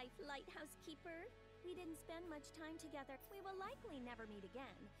good life, Lighthouse Keeper. We didn't spend much time together. We will likely never meet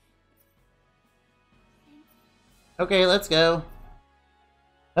again. Okay, let's go.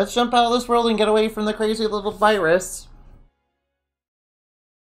 Let's jump out of this world and get away from the crazy little virus.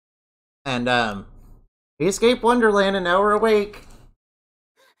 And, we escaped Wonderland and now we're awake.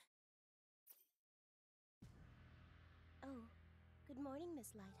 Oh, good morning, Miss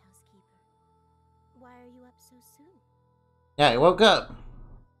Lighthouse Keeper. Why are you up so soon? Yeah, I woke up.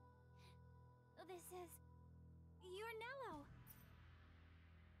 this is... You're Nello.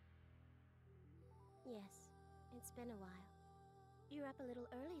 Yes, it's been a while. You're up a little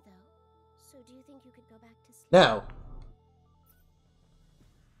early, though. So do you think you could go back to sleep? No.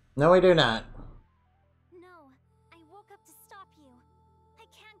 No, I do not. No, I woke up to stop you. I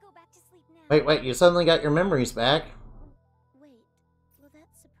can't go back to sleep now. Wait, you suddenly got your memories back. Wait, well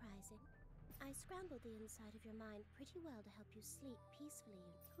that's surprising. I scrambled the inside of your mind pretty well to help you sleep peacefully.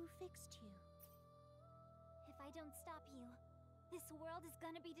 Who fixed you? If I don't stop you, this world is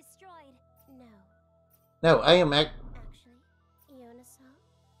gonna be destroyed. No. No, I am Actually, Ionasaw,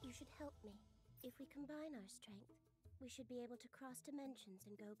 you should help me. If we combine our strength, we should be able to cross dimensions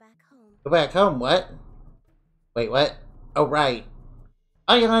and go back home. Go back home, what? Wait, what? Oh, right.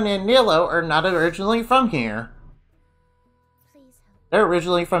 Ion and Nilo are not originally from here. Please help. They're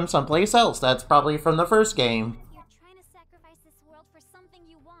originally from someplace else. That's probably from the first game. You're trying to sacrifice this world for something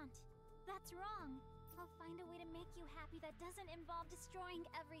you want. That's wrong. I'll find a way to make you happy that doesn't involve destroying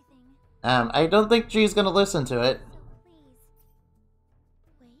everything. I don't think she's gonna listen to it. So please.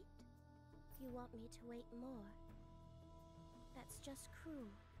 Wait? You want me to wait more? That's just cruel.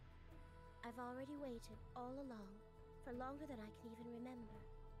 I've already waited all along, for longer than I can even remember.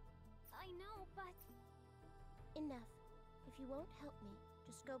 I know, but... Enough. If you won't help me,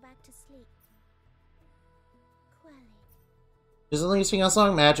 just go back to sleep. Quelly. She's unleashing us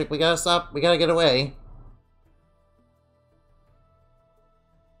on magic. We gotta stop. We gotta get away.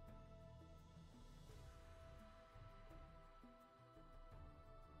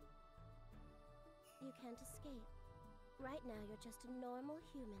 can't escape. Right now, you're just a normal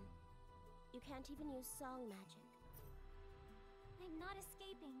human. You can't even use song magic. I'm not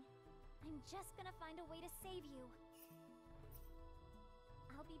escaping. I'm just gonna find a way to save you.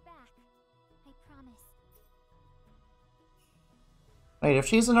 I'll be back. I promise. Wait, if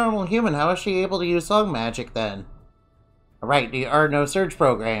she's a normal human, how is she able to use song magic then? Right, the Nosurge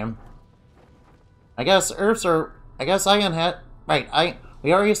program. I guess Ion had... Right,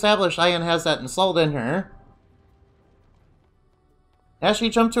 we already established Ion has that installed in her. As she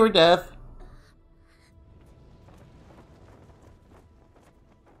jumped to her death.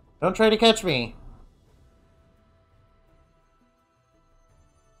 Don't try to catch me.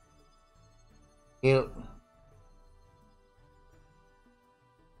 Cute.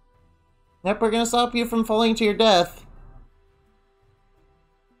 Yep, we're gonna stop you from falling to your death.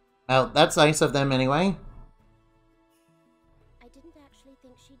 Well, that's nice of them anyway. I didn't actually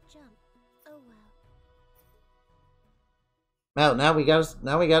think she'd jump. Oh well. Well, now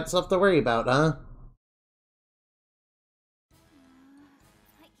we got stuff to worry about, huh?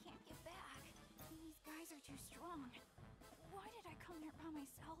 I can't get back. These guys are too strong. Why did I come here by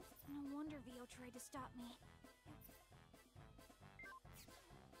myself? No wonder Vio tried to stop me.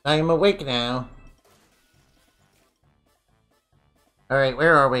 I am awake now. Alright,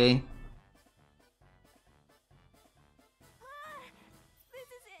 where are we? This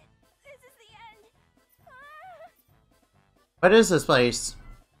is it. This is the end. What is this place?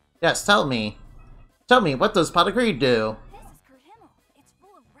 Yes, tell me. Tell me, what does Pot of Greed do? This is Kurt Himmel. It's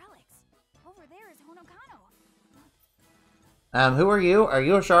full of relics. Over there is Honokano. Who are you? Are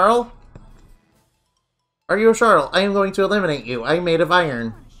you a Charl? Are you a Charl? I am going to eliminate you. I am made of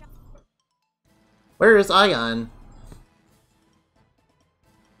iron. Where is Ion? Eon?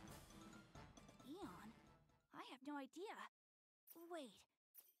 I have no idea. Wait.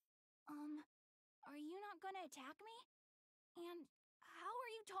 Are you not gonna attack me? And how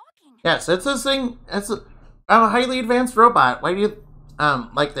are you talking? Yes, it's this thing. I'm a highly advanced robot. Why do you,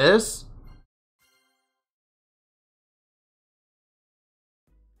 like this?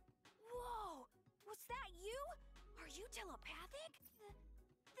 Whoa! Was that you? Are you telepathic?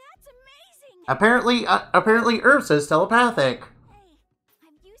 That's amazing! Apparently Earth is telepathic. Hey,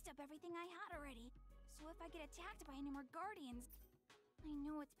 I've used up everything I had already. So if I get attacked by any more guardians, I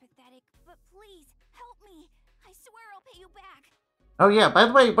know it's pathetic, but please, help me! I swear I'll pay you back! Oh yeah, by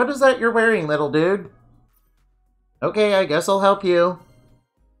the way, what is that you're wearing, little dude? Okay, I guess I'll help you.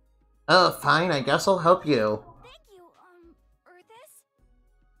 Fine, I guess I'll help you. Thank you, Earthus?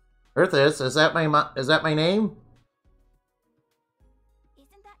 Earthus, is that my name?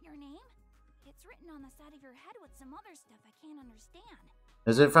 Isn't that your name? It's written on the side of your head with some other stuff I can't understand.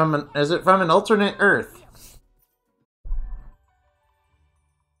 Is it from an alternate Earth?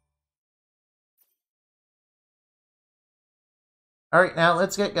 Alright, now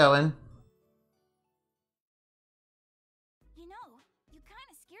let's get going. You know, you kind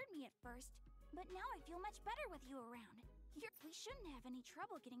of scared me at first, but now I feel much better with you around. We shouldn't have any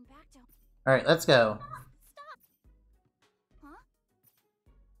trouble getting back to... Alright, let's go. Stop! Huh?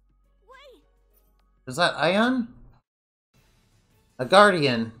 Wait! Is that Ion? A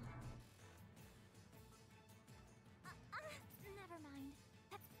guardian. Never mind.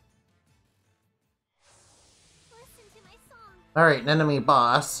 Listen to my song. Alright, enemy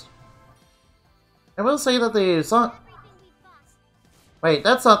boss. I will say that the song... Everything we've got. Wait,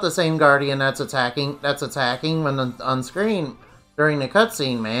 that's not the same guardian that's attacking when on screen during the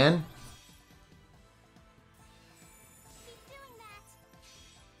cutscene, man. Keep doing that.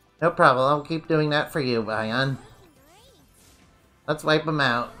 No problem, I'll keep doing that for you, Ion. Looking great. Let's wipe him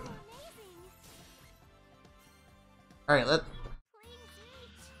out. Amazing. Alright, let's Please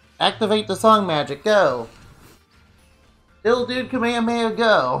reach. activate the song magic, go! Little dude Kamehameha,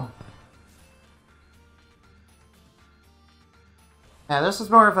 go! Yeah, this is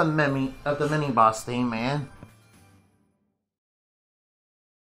more of the mini boss theme, man.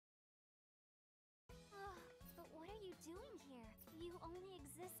 But what are you doing here? You only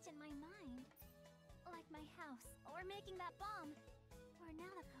exist in my mind. Like my house, or making that bomb, or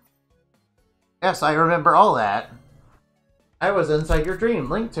Nanako. Yes, I remember all that. I was inside your dream,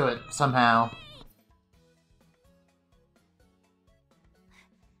 linked to it somehow.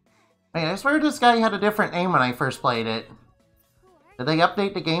 Hey, I swear this guy had a different name when I first played it. Who are Did they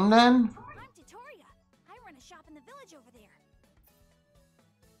update the game then? I'm Titoria. I run a shop in the village over there.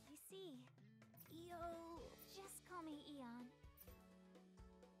 I see. Just call me Eon.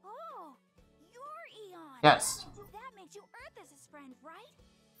 Oh, you're Eon. Yes. That makes you Earthus' friend, right?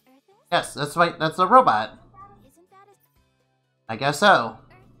 Earthus? Yes, that's right, that's a robot. Isn't that his I guess so.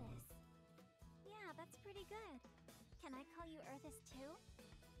 Earthus. Yeah, that's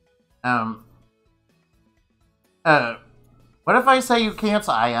Um, what if I say you can't,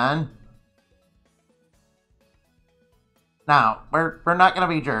 Ion? No, we're not gonna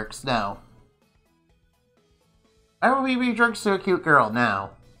be jerks, no. Why would we be jerks to a cute girl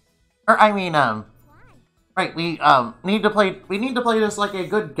now? Or, I mean, right, we need to play this like a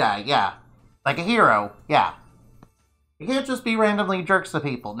good guy, yeah. Like a hero, yeah. You can't just be randomly jerks to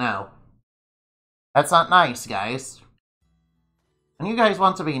people, no. That's not nice, guys. And you guys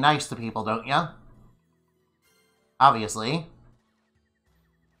want to be nice to people, don't ya? Obviously.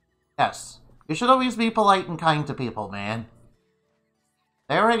 Yes. You should always be polite and kind to people, man.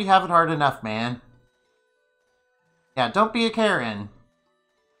 They already have it hard enough, man. Yeah, don't be a Karen.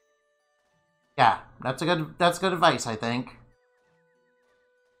 Yeah, that's good advice, I think.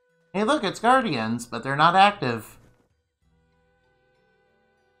 Hey, look, it's Guardians, but they're not active.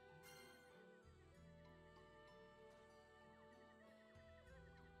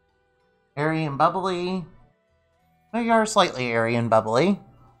 Airy and bubbly. Well, you are slightly airy and bubbly.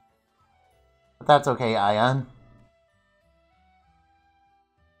 But that's okay, Ion.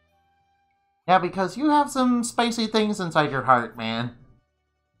 Yeah, because you have some spicy things inside your heart, man.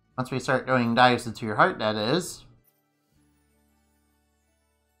 Once we start doing dives into your heart, that is.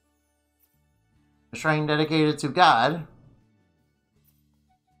 A shrine dedicated to God.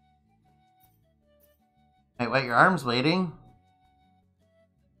 Wait, what? Your arm's bleeding?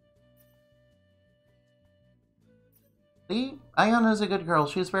 See? Iona's a good girl.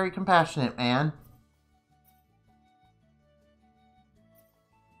 She's very compassionate, man.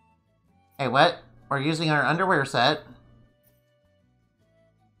 Hey, what? We're using our underwear set.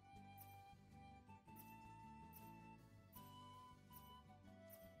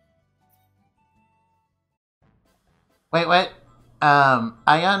 Wait, what?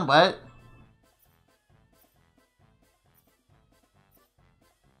 Ion, what?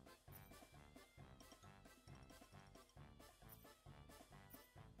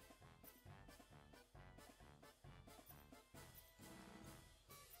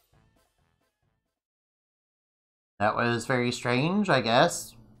 That was very strange, I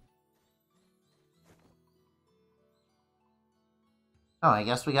guess. Oh, I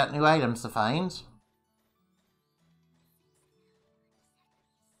guess we got new items to find.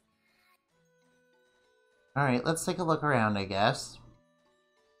 Alright, let's take a look around, I guess.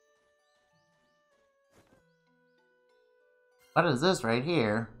 What is this right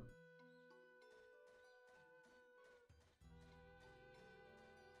here?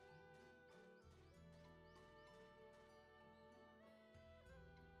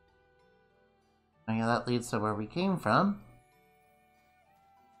 Oh yeah, that leads to where we came from.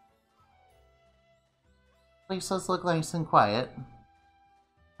 Place does look nice and quiet. There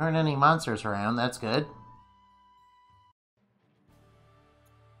aren't any monsters around, that's good.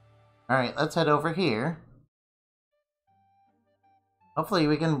 Alright, let's head over here. Hopefully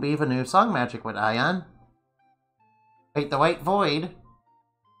we can weave a new song magic with Ion. Wait, the White Void?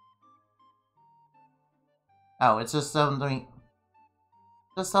 Oh, it's just telling me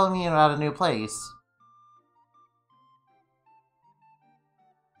about a new place.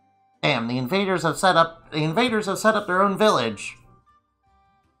 Damn, the invaders have set up their own village.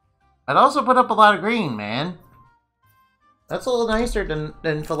 I'd also put up a lot of green, man. That's a little nicer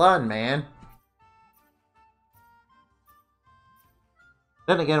than Phelan, man.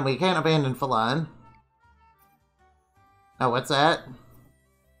 Then again, we can't abandon Phelan. Oh, what's that?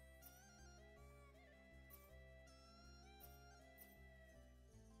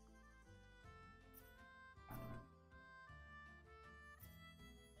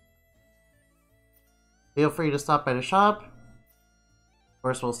 Feel free to stop by the shop. Of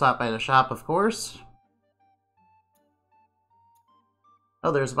course, we'll stop by the shop, of course.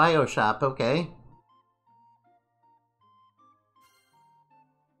 Oh, there's Bio Shop, okay.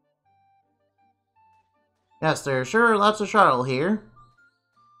 Yes, there sure are lots of Charl here.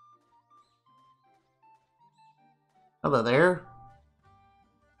 Hello there.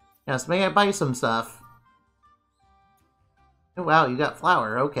 Yes, may I buy some stuff? Oh wow, you got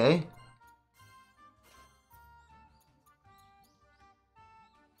flour, okay.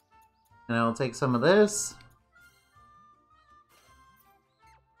 And I'll take some of this.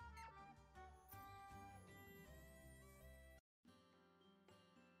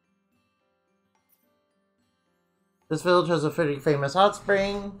 This village has a pretty famous hot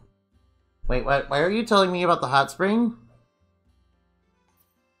spring. Wait, what? Why are you telling me about the hot spring?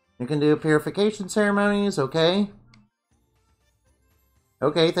 You can do purification ceremonies, okay?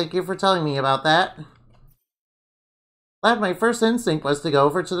 Okay, thank you for telling me about that. Glad my first instinct was to go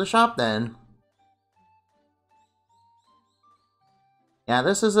over to the shop then. Yeah,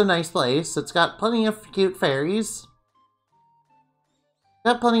 this is a nice place. It's got plenty of cute fairies.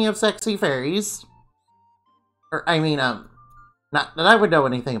 Got plenty of sexy fairies. Or, I mean, not that I would know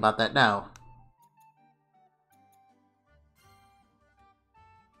anything about that, no.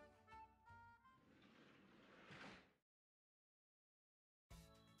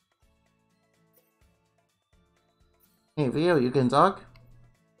 Hey, Vio, you can talk?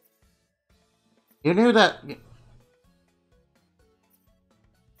 You knew that...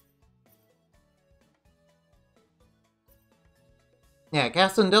 Yeah,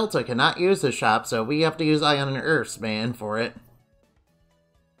 Gas and Delta cannot use this shop, so we have to use Ion and Earth's man for it.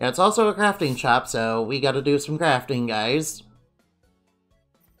 Yeah, it's also a crafting shop, so we gotta do some crafting, guys.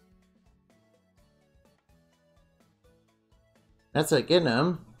 That's it, getting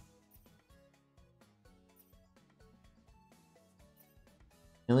him.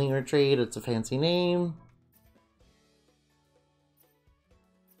 Healing Retreat, it's a fancy name.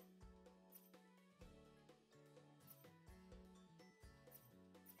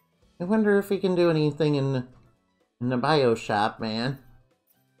 I wonder if we can do anything in the bio shop, man.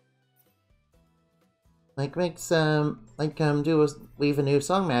 Like make some, weave a new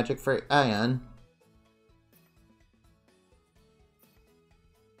song magic for Ion.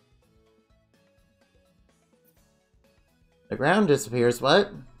 The ground disappears,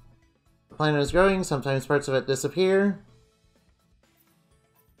 what? The planet is growing, sometimes parts of it disappear.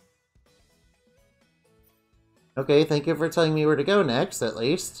 Okay, thank you for telling me where to go next, at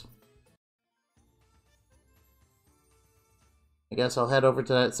least. I guess I'll head over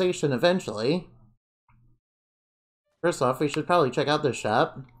to that station eventually. First off, we should probably check out this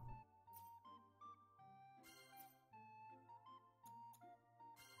shop.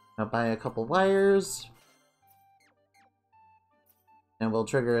 I'll buy a couple wires. And we'll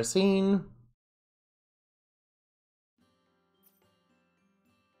trigger a scene.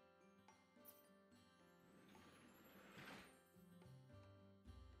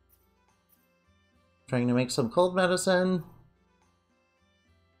 Trying to make some cold medicine.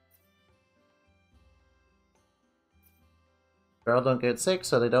 Girl don't get sick,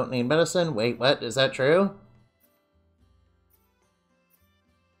 so they don't need medicine. Wait, what? Is that true?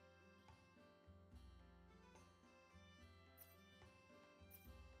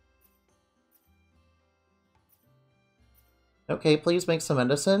 Okay, please make some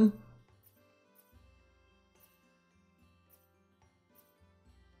medicine.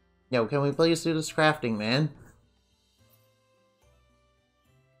 Yo, can we please do this crafting, man?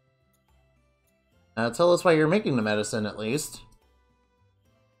 Tell us why you're making the medicine, at least.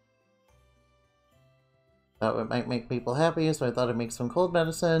 Thought it might make people happy, so I thought I'd make some cold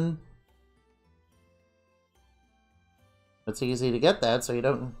medicine. It's easy to get that, so you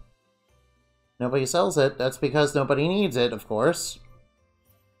don't... Nobody sells it. That's because nobody needs it, of course.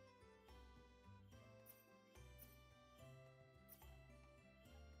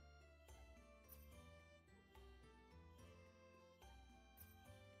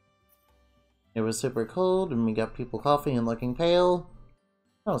 It was super cold, and we got people coughing and looking pale.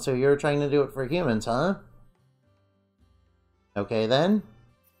 Oh, so you're trying to do it for humans, huh? Okay, then.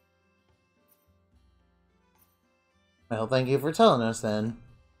 Well, thank you for telling us, then.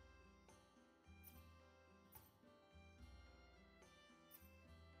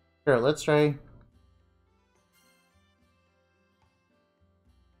 Sure, let's try.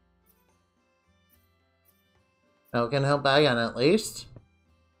 Oh, can help Ion at least.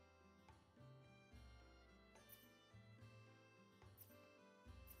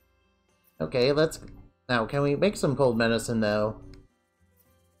 Okay, let's... Now, can we make some cold medicine, though?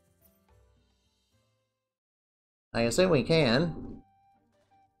 I assume we can.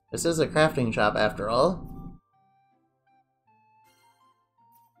 This is a crafting shop, after all.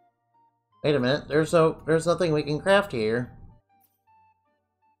 Wait a minute, there's nothing we can craft here.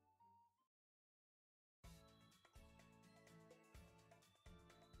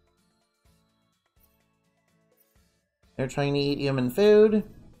 They're trying to eat human food.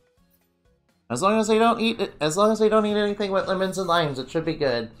 As long as they don't eat anything with lemons and limes, it should be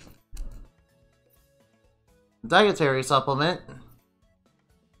good. Dietary supplement.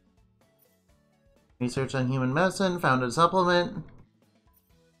 Research on human medicine, found a supplement.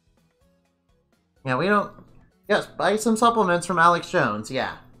 Yeah, we don't... Yes, buy some supplements from Alex Jones,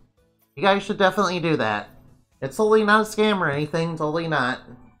 yeah. You guys should definitely do that. It's totally not a scam or anything, totally not.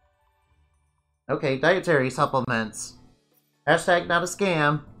 Okay, dietary supplements. Hashtag not a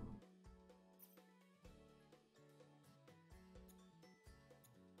scam.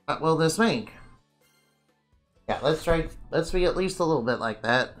 What will this make? Yeah, let's be at least a little bit like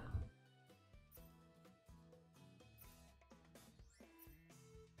that.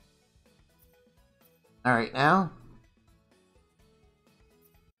 Alright, now.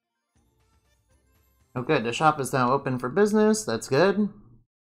 Oh good, the shop is now open for business. That's good.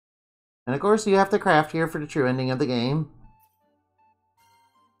 And of course you have to craft here for the true ending of the game.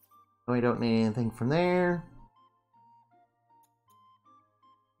 We don't need anything from there.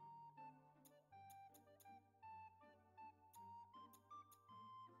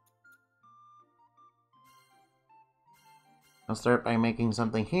 I'll start by making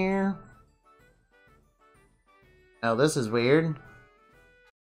something here. Oh, this is weird.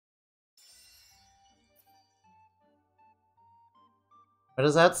 What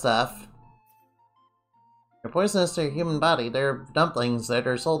is that stuff? They're poisonous to your human body. They're dumplings that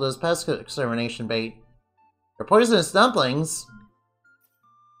are sold as pest extermination bait. They're poisonous dumplings?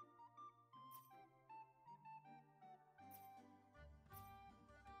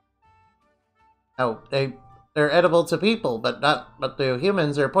 Oh, they're edible to people, but to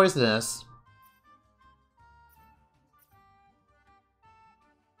humans they're poisonous.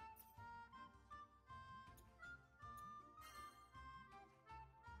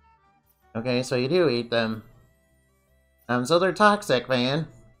 Okay, so you do eat them. So they're toxic, man.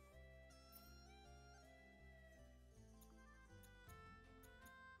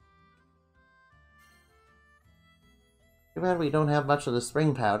 Too bad we don't have much of the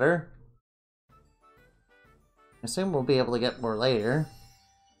spring powder. I assume we'll be able to get more later.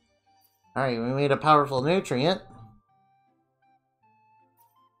 Alright, we made a powerful nutrient.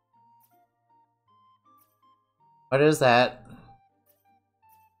 What is that?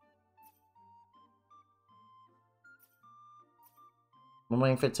 When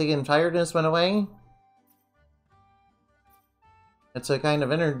my fatigue and tiredness went away? It's a kind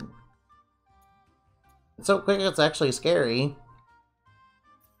of inner... It's so quick it's actually scary.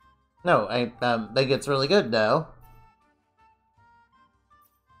 No, I think it's really good though.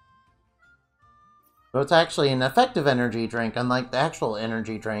 But it's actually an effective energy drink, unlike the actual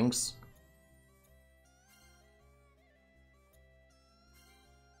energy drinks.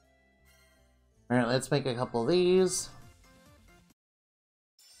 Alright, let's make a couple of these.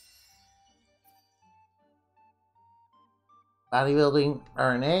 Bodybuilding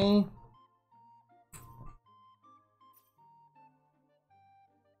RNA.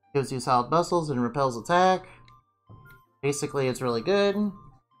 Gives you solid muscles and repels attack. Basically, it's really good.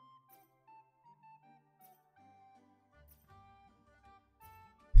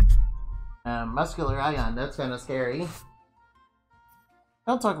 Muscular ion, that's kind of scary.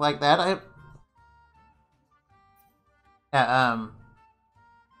 Don't talk like that.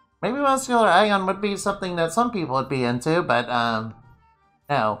 Maybe muscular ion would be something that some people would be into, but,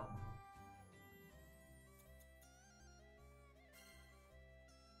 no.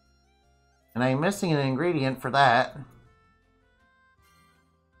 And I'm missing an ingredient for that.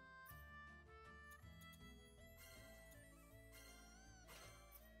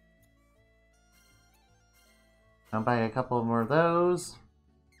 I'll buy a couple more of those.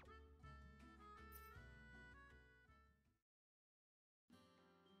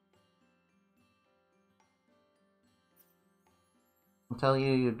 I'll tell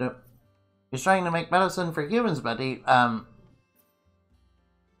you, he's trying to make medicine for humans, but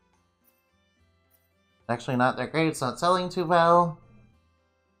actually not that great. It's not selling too well.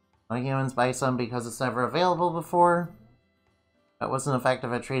 A lot of humans buy some because it's never available before. That wasn't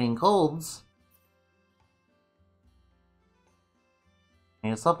effective at treating colds.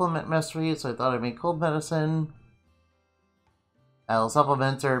 And a supplement mystery, so I thought I'd make cold medicine. Well,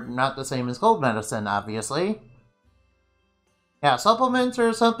 supplements are not the same as cold medicine, obviously. Yeah, supplements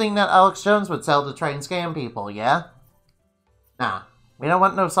are something that Alex Jones would sell to try and scam people, yeah? Nah, we don't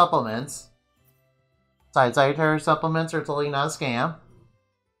want no supplements. Besides, dietary supplements are totally not a scam.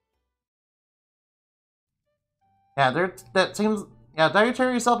 Yeah,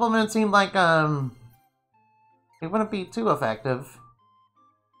 dietary supplements seem like, they wouldn't be too effective.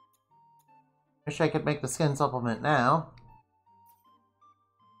 Wish I could make the skin supplement now.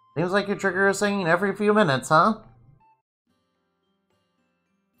 Seems like your trigger is singing every few minutes, huh?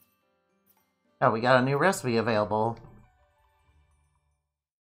 Oh, we got a new recipe available.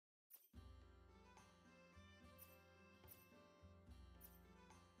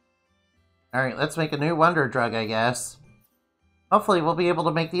 Alright, let's make a new wonder drug, I guess. Hopefully we'll be able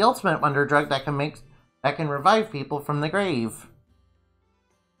to make the ultimate wonder drug that can revive people from the grave.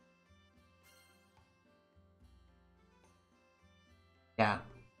 Yeah.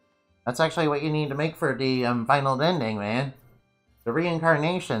 That's actually what you need to make for the final ending, man. The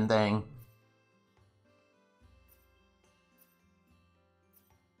reincarnation thing.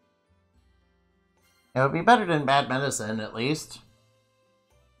 It would be better than bad medicine, at least.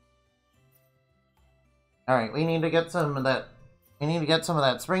 Alright, we need to get some of that. We need to get some of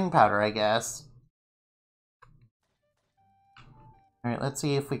that spring powder, I guess. Alright, let's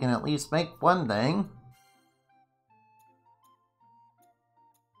see if we can at least make one thing.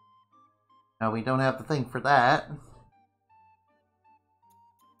 No, we don't have the thing for that.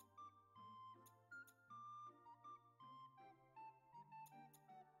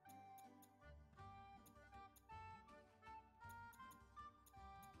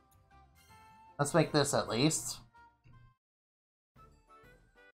 Let's make this at least.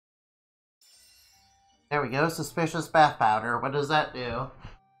 There we go, suspicious bath powder. What does that do?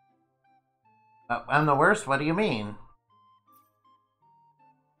 Oh, I'm the worst? What do you mean?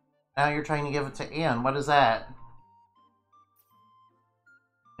 Now you're trying to give it to Anne. What is that?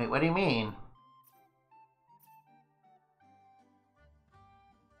 Wait, what do you mean?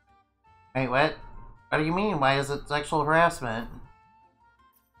 Wait, what? What do you mean? Why is it sexual harassment?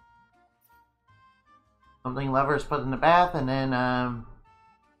 Something lovers put in the bath, and then, I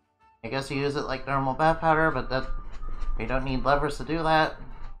guess you use it like normal bath powder, but that we don't need lovers to do that.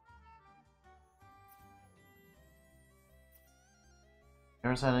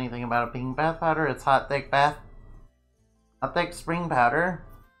 Never said anything about it being bath powder. It's hot, thick spring powder.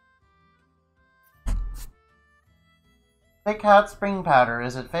 Thick, hot spring powder.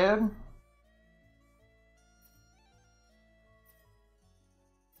 Is it food?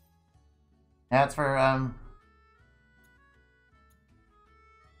 That's for,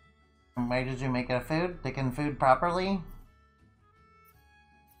 why did you make it a food? Thicken food properly?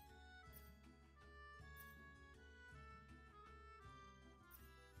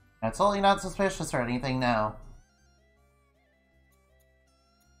 It's totally not suspicious or anything now.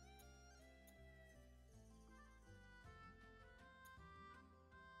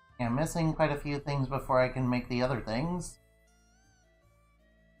 Yeah, I'm missing quite a few things before I can make the other things.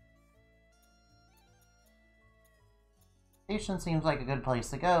 Station seems like a good place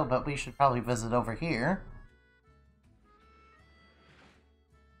to go, but we should probably visit over here.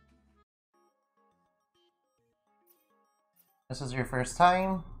 This is your first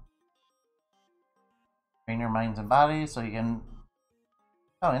time. Train your minds and bodies so you can...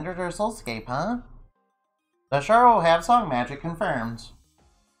 Oh, enter their soulscape, huh? The Char will have song magic confirmed.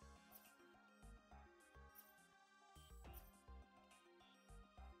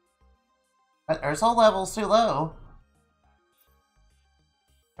 But our soul level's too low.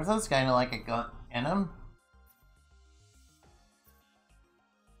 Or this kind of like a gun in him.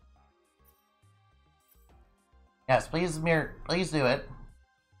 Yes, please, Mir, please do it.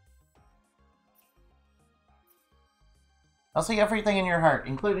 I'll see everything in your heart,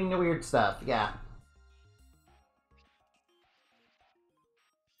 including the weird stuff, yeah.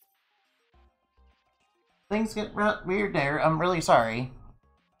 Things get weird there, I'm really sorry.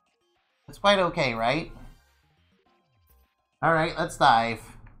 It's quite okay, right? Alright, let's dive.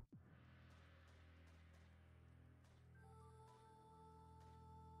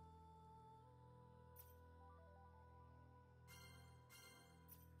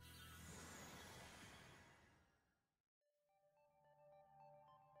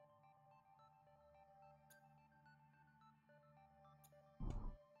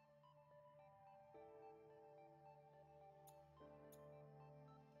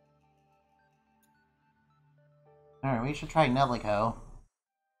 Alright, we should try Nelico.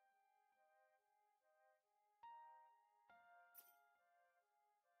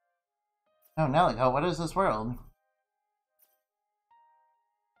 Oh, Nelico, what is this world?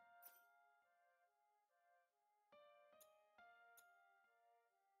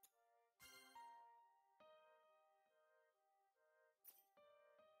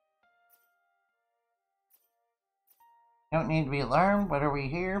 Don't need to be alarmed. What are we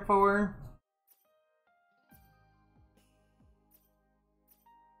here for?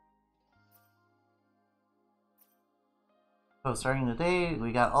 So starting today,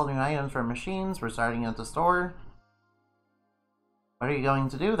 we got all new items for machines. We're starting at the store. What are you going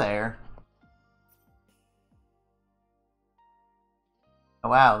to do there? Oh,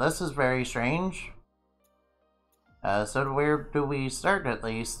 wow, this is very strange. So where do we start at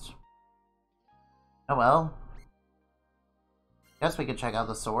least? Oh well. Guess we could check out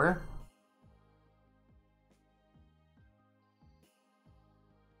the store.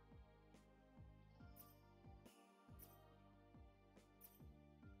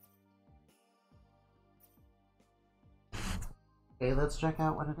 Okay, let's check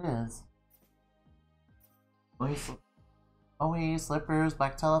out what it is. Always slippers,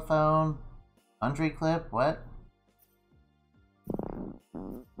 black telephone, laundry clip, what?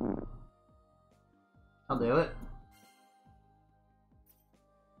 I'll do it.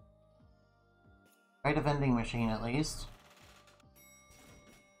 Try a vending machine at least.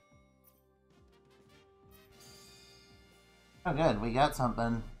 Oh good, we got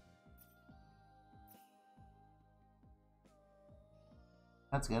something.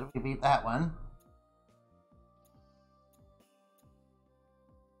 That's good, we beat that one.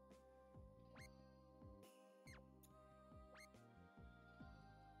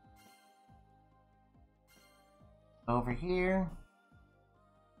 Over here.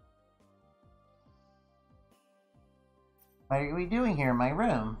 What are we doing here in my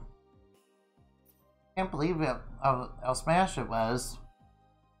room? Can't believe how smashed it was.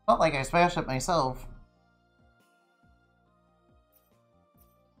 Felt like I smashed it myself.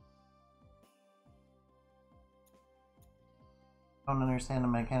 Don't understand the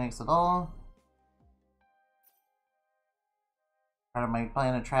mechanics at all. Part of my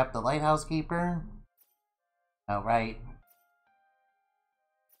plan to trap the lighthouse keeper. Oh, right.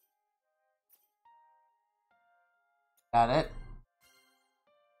 Got it.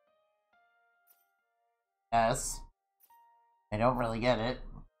 Yes. I don't really get it.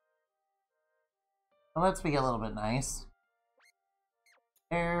 Well, let's be a little bit nice.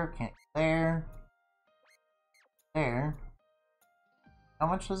 There, can't get there. There. How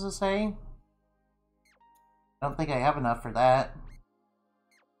much does it say? I don't think I have enough for that.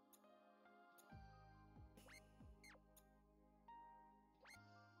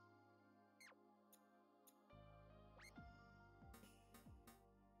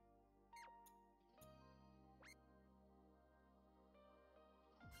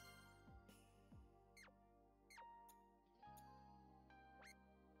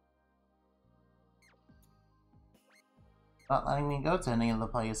 Not letting me go to any of the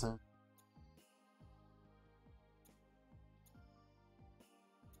places.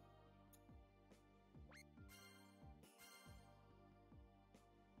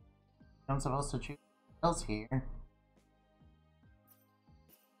 I'm supposed to choose else here.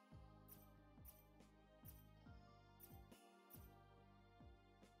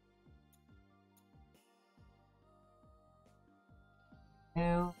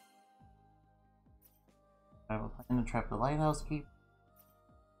 Two. I will plan to trap the lighthouse keep.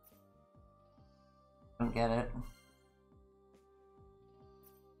 Don't get it.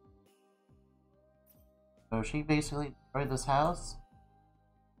 So she basically destroyed this house?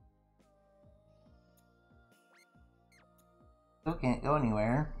 Still can't go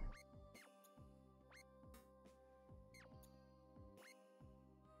anywhere.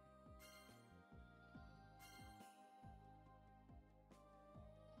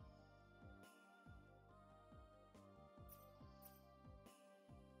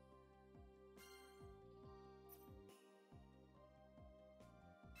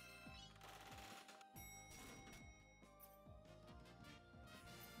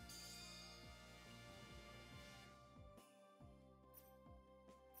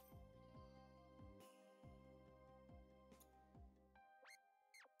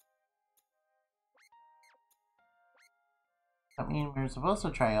 I mean, we're supposed to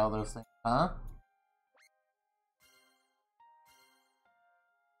try all those things, huh?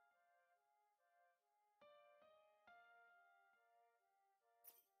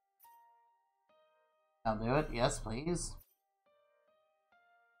 I'll do it. Yes, please.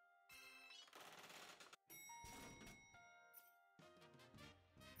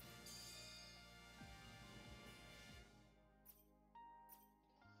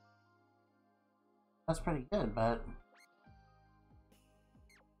 That's pretty good, but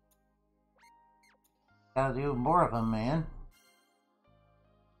gotta do more of them, man.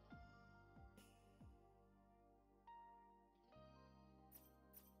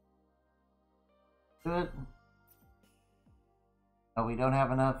 Do it. Oh, we don't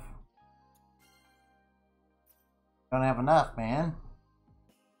have enough. Don't have enough, man.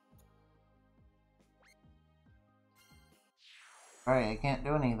 Alright, I can't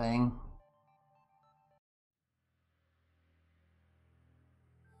do anything.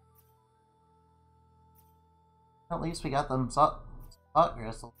 At least we got them salt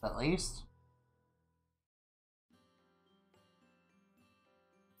crystals, at least.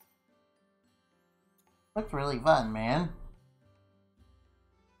 Looked really fun, man.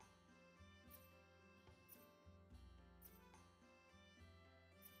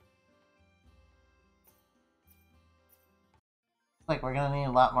 Like we're gonna need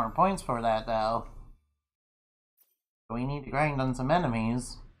a lot more points for that, though. So we need to grind on some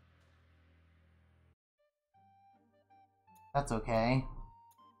enemies. That's okay.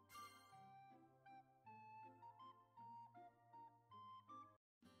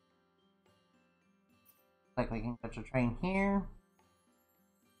 Like we can catch a train here.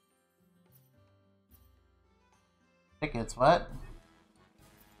 Tickets, what?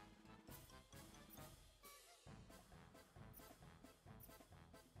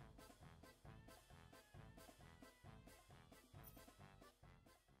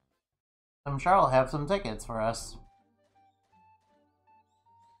 I'm sure I'll have some tickets for us.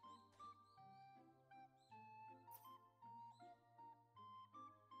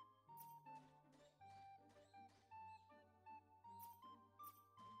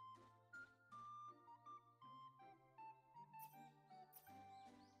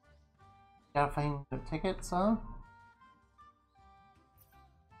 Gotta find the tickets, huh?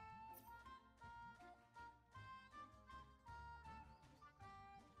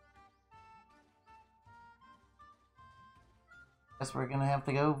 Guess we're gonna have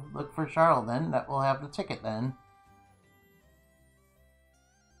to go look for Charles then. That will have the ticket then.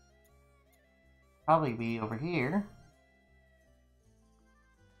 Probably be over here.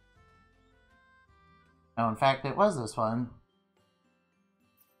 No, in fact, it was this one.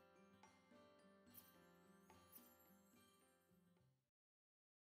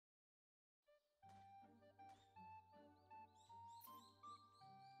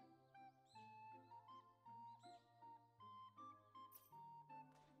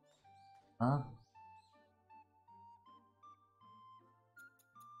 Huh?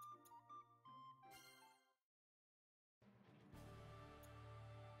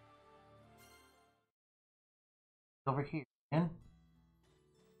 Over here again.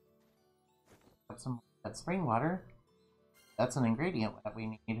 Got some that spring water. That's an ingredient that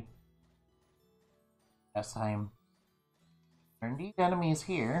we need. Last time. There are indeed enemies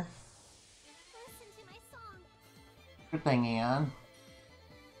here. Listen to my song. Good thing, Ian. I'm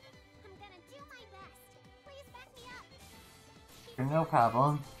gonna do my best. Please back me up. No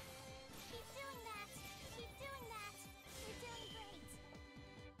problem. Keep doing that. Keep doing that. You're doing great.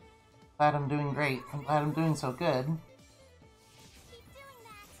 Glad I'm doing great. I'm glad I'm doing so good. Keep doing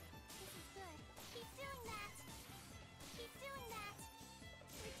that. This is good. Keep doing that. Keep doing that. You're doing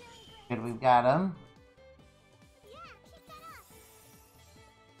great. Good, we've got him. Yeah, keep that up.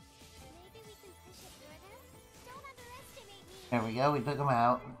 Maybe we can push it further. Don't underestimate me. There we go, we took him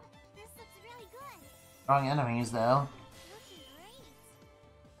out. This looks really good. Strong enemies, though. Looking great.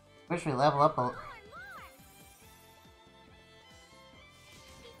 Wish we level up a... More.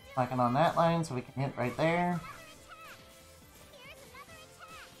 Clicking on that line so we can hit right there. Here's another attack.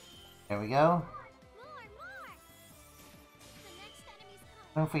 There we go. More. The next enemy's coming.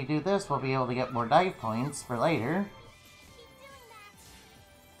 And if we do this, we'll be able to get more dive points for later. Keep doing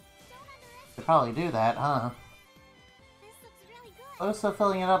that. Don't underestimate. Could probably do that, huh? This looks really good. Close to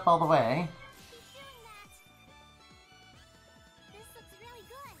filling it up all the way. Keep doing that. This looks really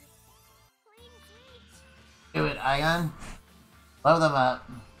good. Please reach. Do it, Ion. Blow them up.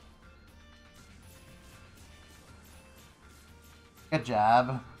 Good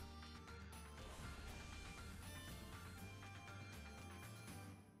job.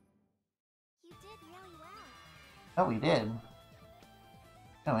 You did really well. Oh, we did.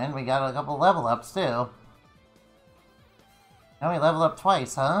 Oh, and we got a couple level ups, too. Now we level up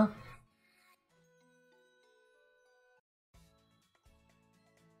twice, huh?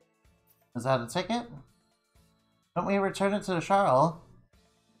 Is that a ticket? Don't we return it to Charles?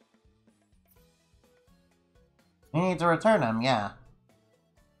 We need to return him, yeah.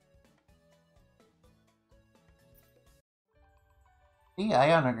 See,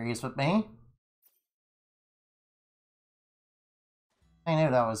 Ion agrees with me. I knew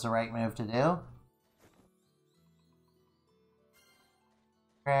that was the right move to do.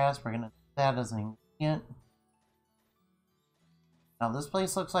 Grass, we're gonna do that as an ingredient. Now this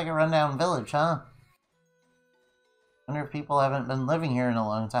place looks like a rundown village, huh? Wonder if people haven't been living here in a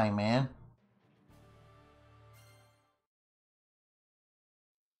long time, man.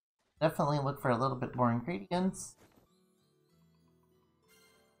 Definitely look for a little bit more ingredients.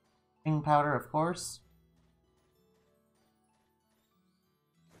 Green powder, of course.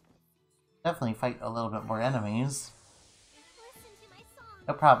 Definitely fight a little bit more enemies. Listen to my song.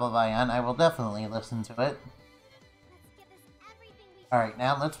 No problem, Ion. I will definitely listen to it. Let's give this everything we can. Alright,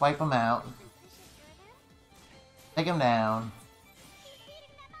 now let's wipe them out. Push it further. Take them down.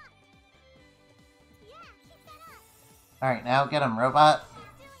 Keep beating them up. Yeah, keep that up. Alright, now get them, robot. Keep doing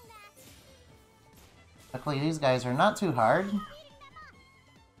that. Luckily, these guys are not too hard. Beating them up.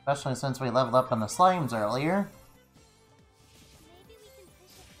 Especially since we leveled up on the slimes earlier. Maybe we can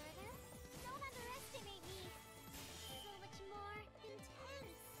push it further. Don't underestimate me. So much more intense.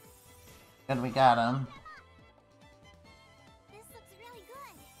 Good, we got him. This looks really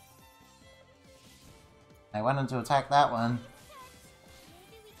good. I wanted to attack that one.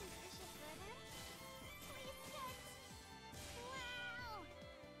 Maybe we can push it further. Please,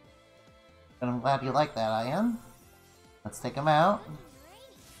 But I'm glad you like that, Ian. Let's take him out.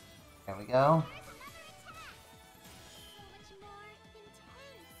 There we go.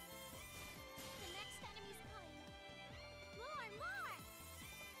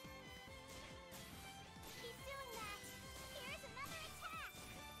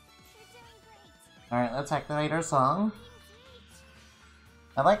 Alright, let's activate our song.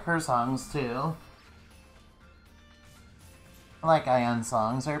 I like her songs too. I like Ion's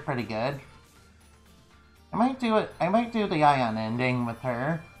songs, they're pretty good. I might do the Ion ending with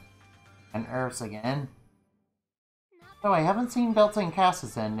her. And Earth's again. So I haven't seen Belts and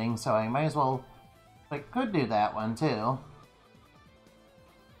Cass's ending, so I might as well... I could do that one too.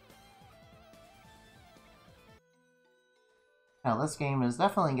 Now this game is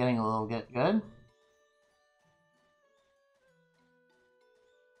definitely getting a little bit good.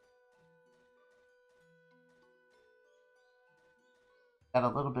 Got a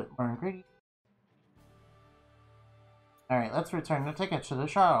little bit more ingredient. Alright, let's return the ticket to the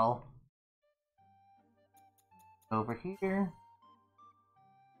shuttle. Over here.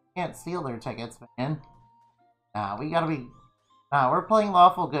 Can't steal their tickets, man. Nah, we gotta be... Nah, we're playing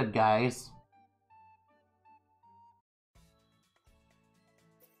lawful good, guys.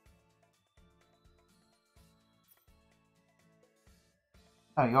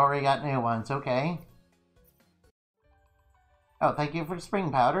 Oh, you already got new ones, okay. Oh, thank you for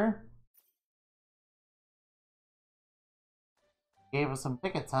spring powder. Gave us some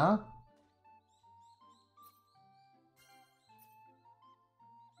tickets, huh?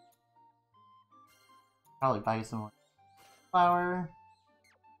 Probably buy some more flour.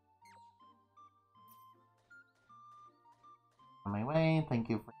 On my way, thank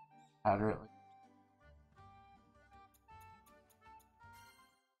you for powder at least.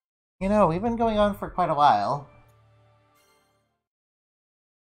 You know, we've been going on for quite a while.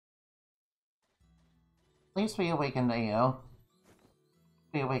 At least we awakened Ao.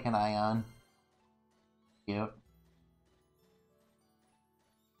 We awakened Ion. Cute.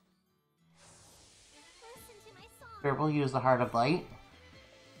 Here, we'll use the Heart of Light.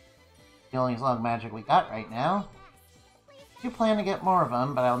 The only slug magic we got right now. I do plan to get more of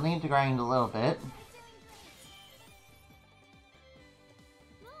them, but I'll need to grind a little bit.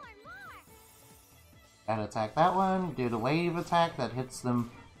 Gotta attack that one, do the wave attack that hits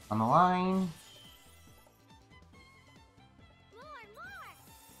them on the line.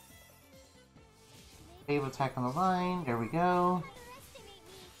 Wave attack on the line, there we go.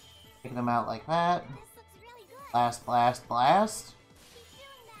 Take them out like that. Blast, blast, blast.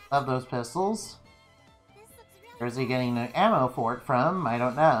 Love those pistols. Where's he getting the ammo for it from? I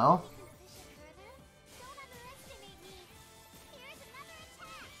don't know.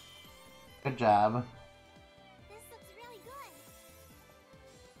 Good job.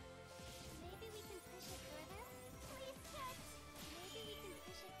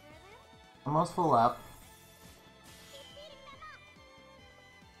 Almost full up.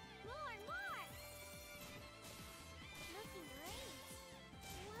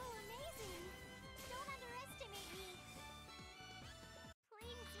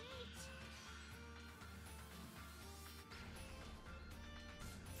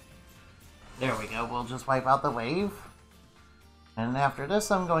 There we go, we'll just wipe out the wave. And after this,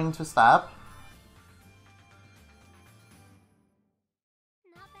 I'm going to stop.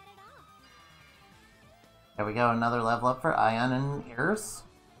 There we go, another level up for Ion and Earth.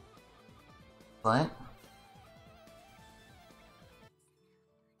 Excellent.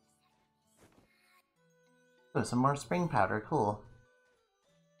 Oh, some more spring powder, cool.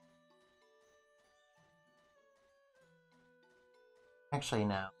 Actually,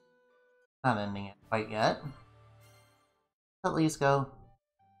 no. Not ending it quite yet. At least go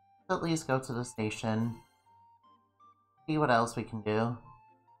to the station. See what else we can do.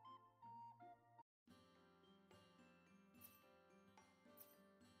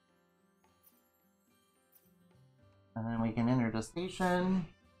 And then we can enter the station.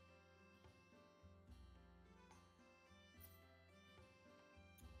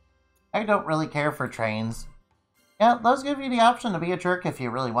 I don't really care for trains. Yeah, those give you the option to be a jerk if you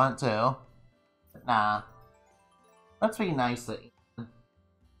really want to. But nah. Let's be nice to Ian.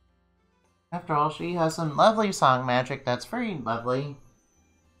 After all, she has some lovely song magic that's very lovely.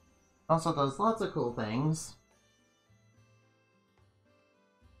 Also does lots of cool things.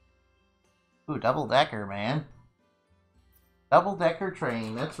 Ooh, double-decker, man. Double-decker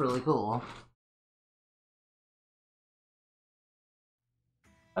train, that's really cool.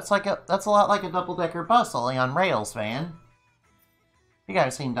 That's a lot like a double-decker bus, only on rails, man. You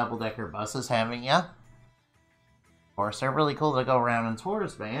guys seen double-decker buses, haven't ya? Of course, they're really cool to go around in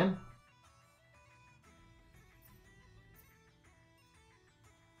tours, man.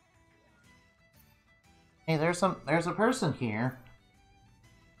 Hey, there's a person here.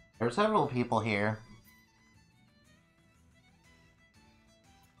 There's several people here.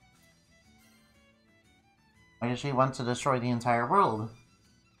 Why does she want to destroy the entire world?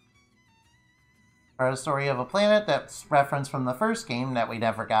 Or a story of a planet that's referenced from the first game that we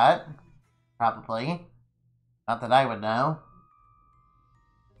never got. Probably. Not that I would know.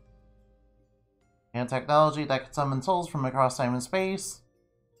 And technology that could summon souls from across time and space.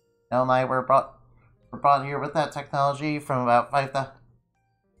 Nell and I were brought here with that technology from about 5,000...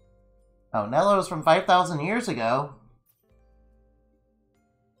 Oh, Nello's from 5,000 years ago.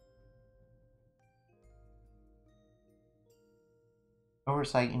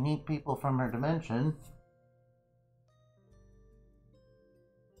 Oversight, unique people from her dimension.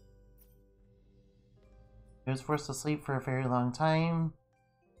 I was forced to sleep for a very long time.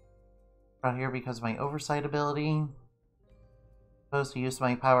 Brought here because of my oversight ability. Supposed to use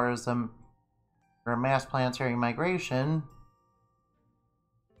my powers for mass planetary migration.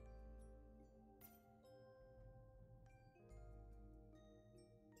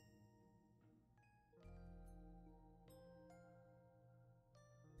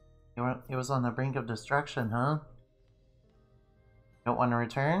 It was on the brink of destruction, huh? Don't want to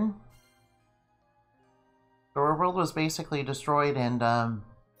return? So our world was basically destroyed and,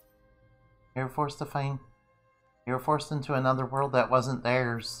 they were forced into another world that wasn't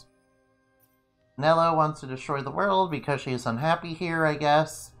theirs. Nella wants to destroy the world because she's unhappy here, I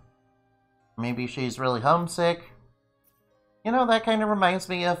guess. Maybe she's really homesick. You know, that kind of reminds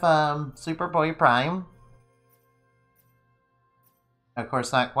me of, Superboy Prime. Of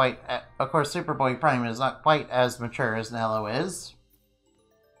course, Superboy Prime is not quite as mature as Nello is.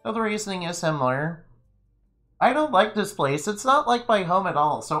 So the reasoning is similar. I don't like this place. It's not like my home at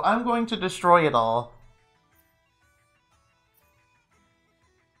all, so I'm going to destroy it all.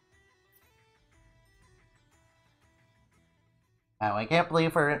 Wow, I can't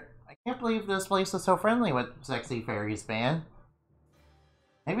believe this place is so friendly with Sexy Fairies, man.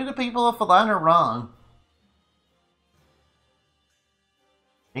 Maybe the people of Falon are wrong.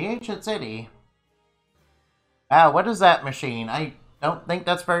 The ancient city. Wow, what is that machine? I don't think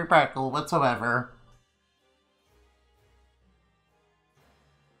that's very practical whatsoever.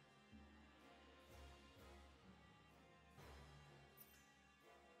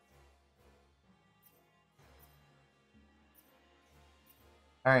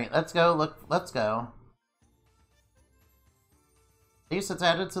 Alright, let's go. Let's go. At least it's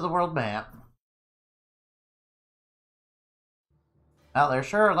added to the world map. Well, there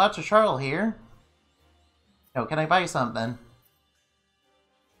sure are lots of Charl here. Oh, can I buy something?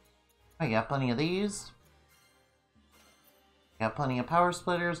 I got plenty of these. Got plenty of power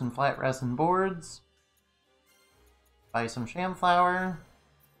splitters and flat resin boards. Buy some sham flour.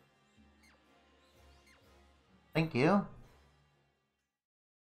 Thank you.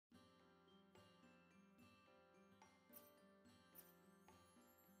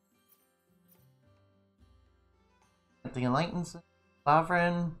 Get the Enlightened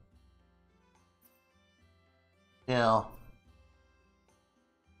Sovereign. Jill.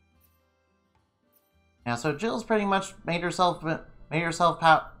 Yeah, so Jill's pretty much put herself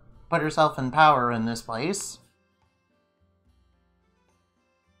in power in this place.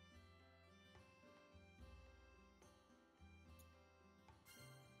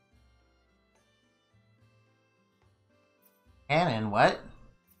 Cannon, what?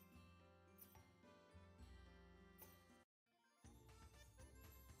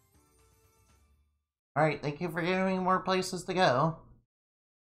 Alright, thank you for giving me more places to go.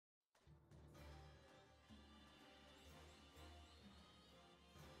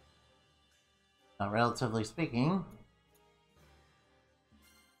 Relatively speaking.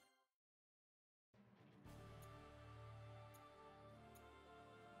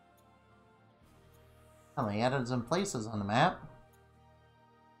 Well, they added some places on the map.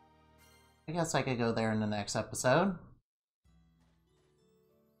 I guess I could go there in the next episode.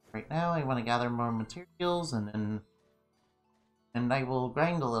 Right now, I want to gather more materials, and I will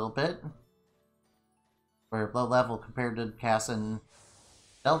grind a little bit. We're low level compared to Cass and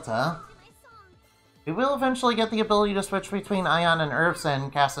Delta. We will eventually get the ability to switch between Ion and Herbs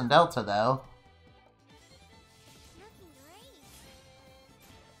and Cass and Delta, though.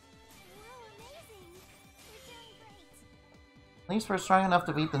 At least we're strong enough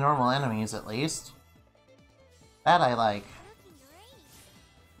to beat the normal enemies, at least. That I like.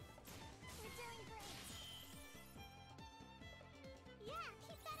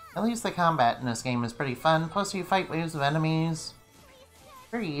 At least the combat in this game is pretty fun, plus you fight waves of enemies.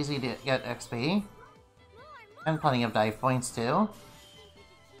 Very easy to get XP. And plenty of dive points, too.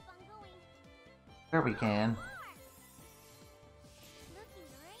 Sure we can. Looking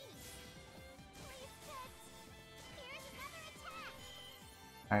great. Please, kids. Here's another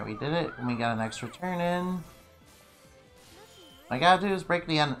attack. Alright, we did it, and we got an extra turn in. Looking All I gotta do is break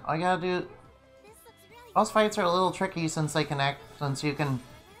the end. All I gotta do. This looks really Boss fights are a little tricky since they're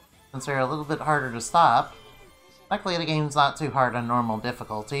a little bit harder to stop. Luckily, the game's not too hard on normal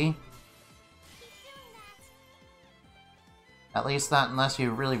difficulty. At least not unless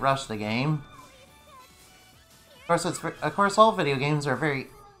you really rush the game. Of course, all video games are very.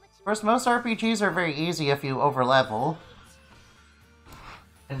 Of course, most RPGs are very easy if you overlevel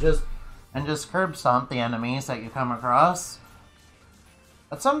and just curb stomp the enemies that you come across.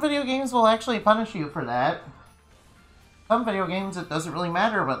 But some video games will actually punish you for that. Some video games, it doesn't really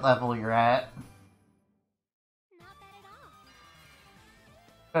matter what level you're at. not bad at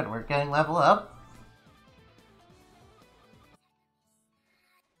all. Good, we're getting level up.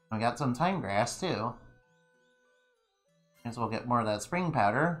 We got some time grass too. Guess we'll get more of that spring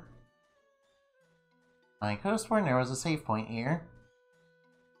powder. I could have sworn there was a save point here.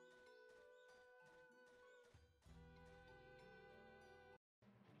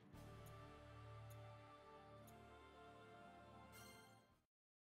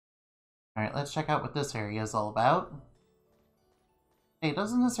 Alright, let's check out what this area is all about. Hey,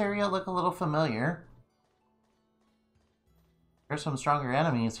 doesn't this area look a little familiar? There's some stronger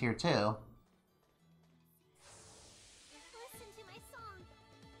enemies here too. Listen to my song.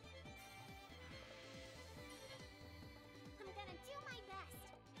 I'm gonna do my best.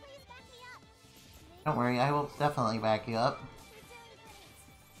 Please back me up. Don't worry, I will definitely back you up. You're doing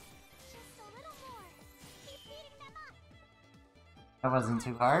great. Just a little more. Keep beating them up. That wasn't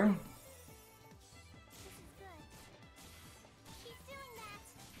too hard. This is good. Keep doing that.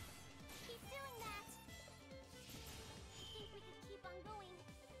 Keep doing that. I think we could keep on going.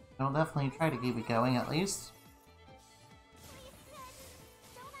 I'll definitely try to keep it going at least. Please, kids.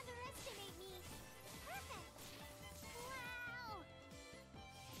 Don't underestimate me. Perfect. Wow.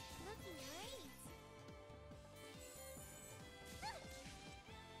 Looking great.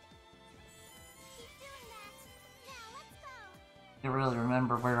 Keep doing that. Now let's go. You really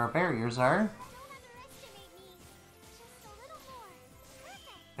remember where our barriers are. Don't underestimate me. Just a little more.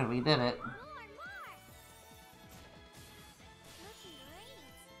 Perfect. Good, we did it. More. Looking great.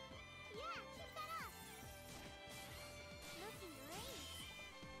 Yeah, keep that up. Looking great.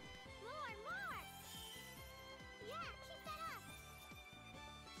 More. Yeah, keep that up.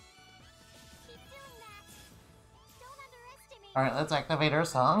 Keep doing that. Don't underestimate Alright, let's activate our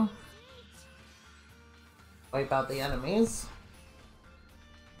song. me. Wipe out the enemies.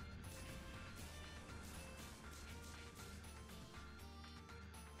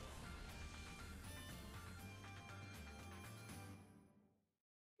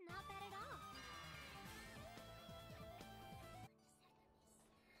 Not bad at all.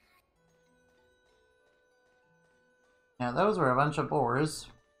 Now those were a bunch of boars.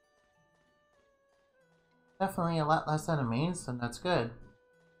 Definitely a lot less enemies, and that's good.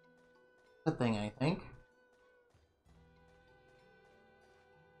 Good thing, I think.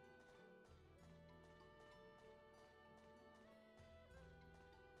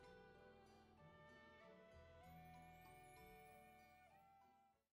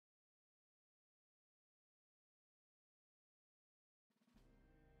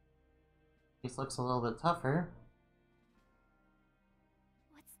 This looks a little bit tougher.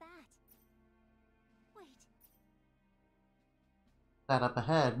 What's that? Wait. That up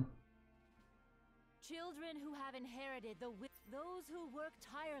ahead. Children who have inherited those who work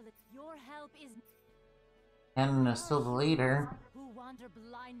tirelessly. Your help is Ganon is still the leader. who wander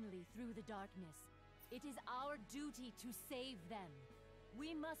blindly through the darkness. It is our duty to save them.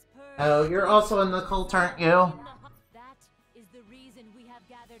 We must purge. Oh, you're also in the cult, aren't you? That is the reason we have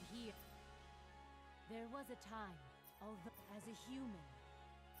gathered here. There was a time, although as a human,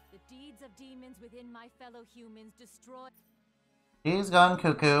 the deeds of demons within my fellow humans destroyed. She's gone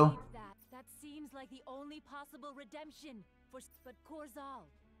cuckoo. That seems like the only possible redemption but Korzal,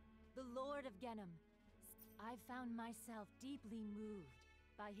 the Lord of Genom, I found myself deeply moved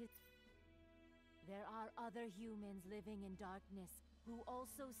by his. There are other humans living in darkness who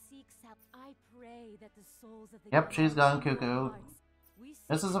also seek help. I pray that the souls of the. Yep, she's gone cuckoo.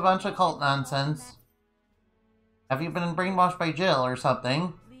 This is a bunch of cult nonsense. Have you been brainwashed by Jill or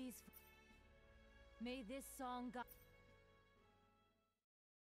something? Please, may this song guide.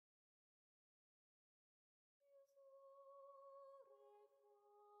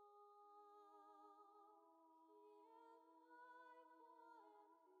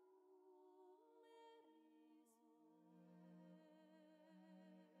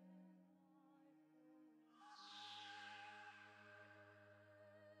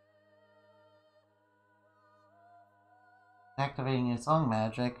 activating his song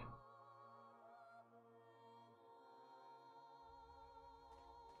magic.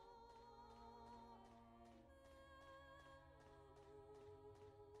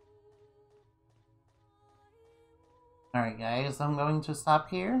 Alright guys, I'm going to stop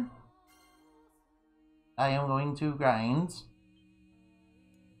here. I am going to grind.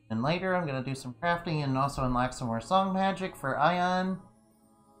 And later I'm going to do some crafting and also unlock some more song magic for Ion.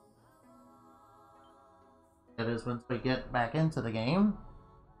 That is once we get back into the game.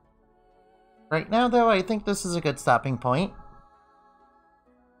 Right now though, I think this is a good stopping point.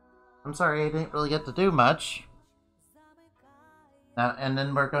 I'm sorry I didn't really get to do much. Now, and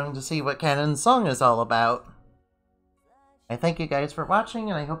then we're going to see what Canon's song is all about. I thank you guys for watching,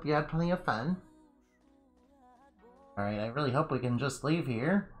 and I hope you had plenty of fun. Alright, I really hope we can just leave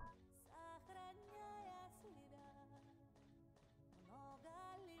here.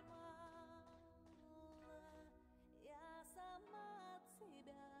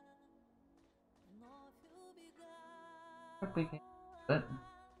 I hope we can do it.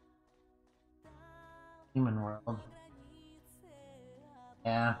 Human world.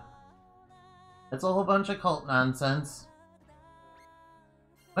 Yeah. It's a whole bunch of cult nonsense.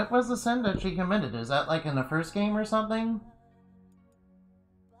 What was the sin that she committed? Is that like in the first game or something?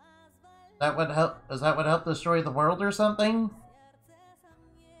 That would help. Is that what helped destroy the world or something?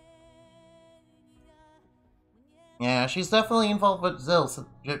 Yeah, she's definitely involved with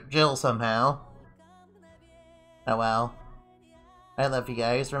Jill somehow. Oh well. I love you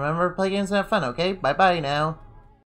guys. Remember to play games and have fun, okay? Bye bye now.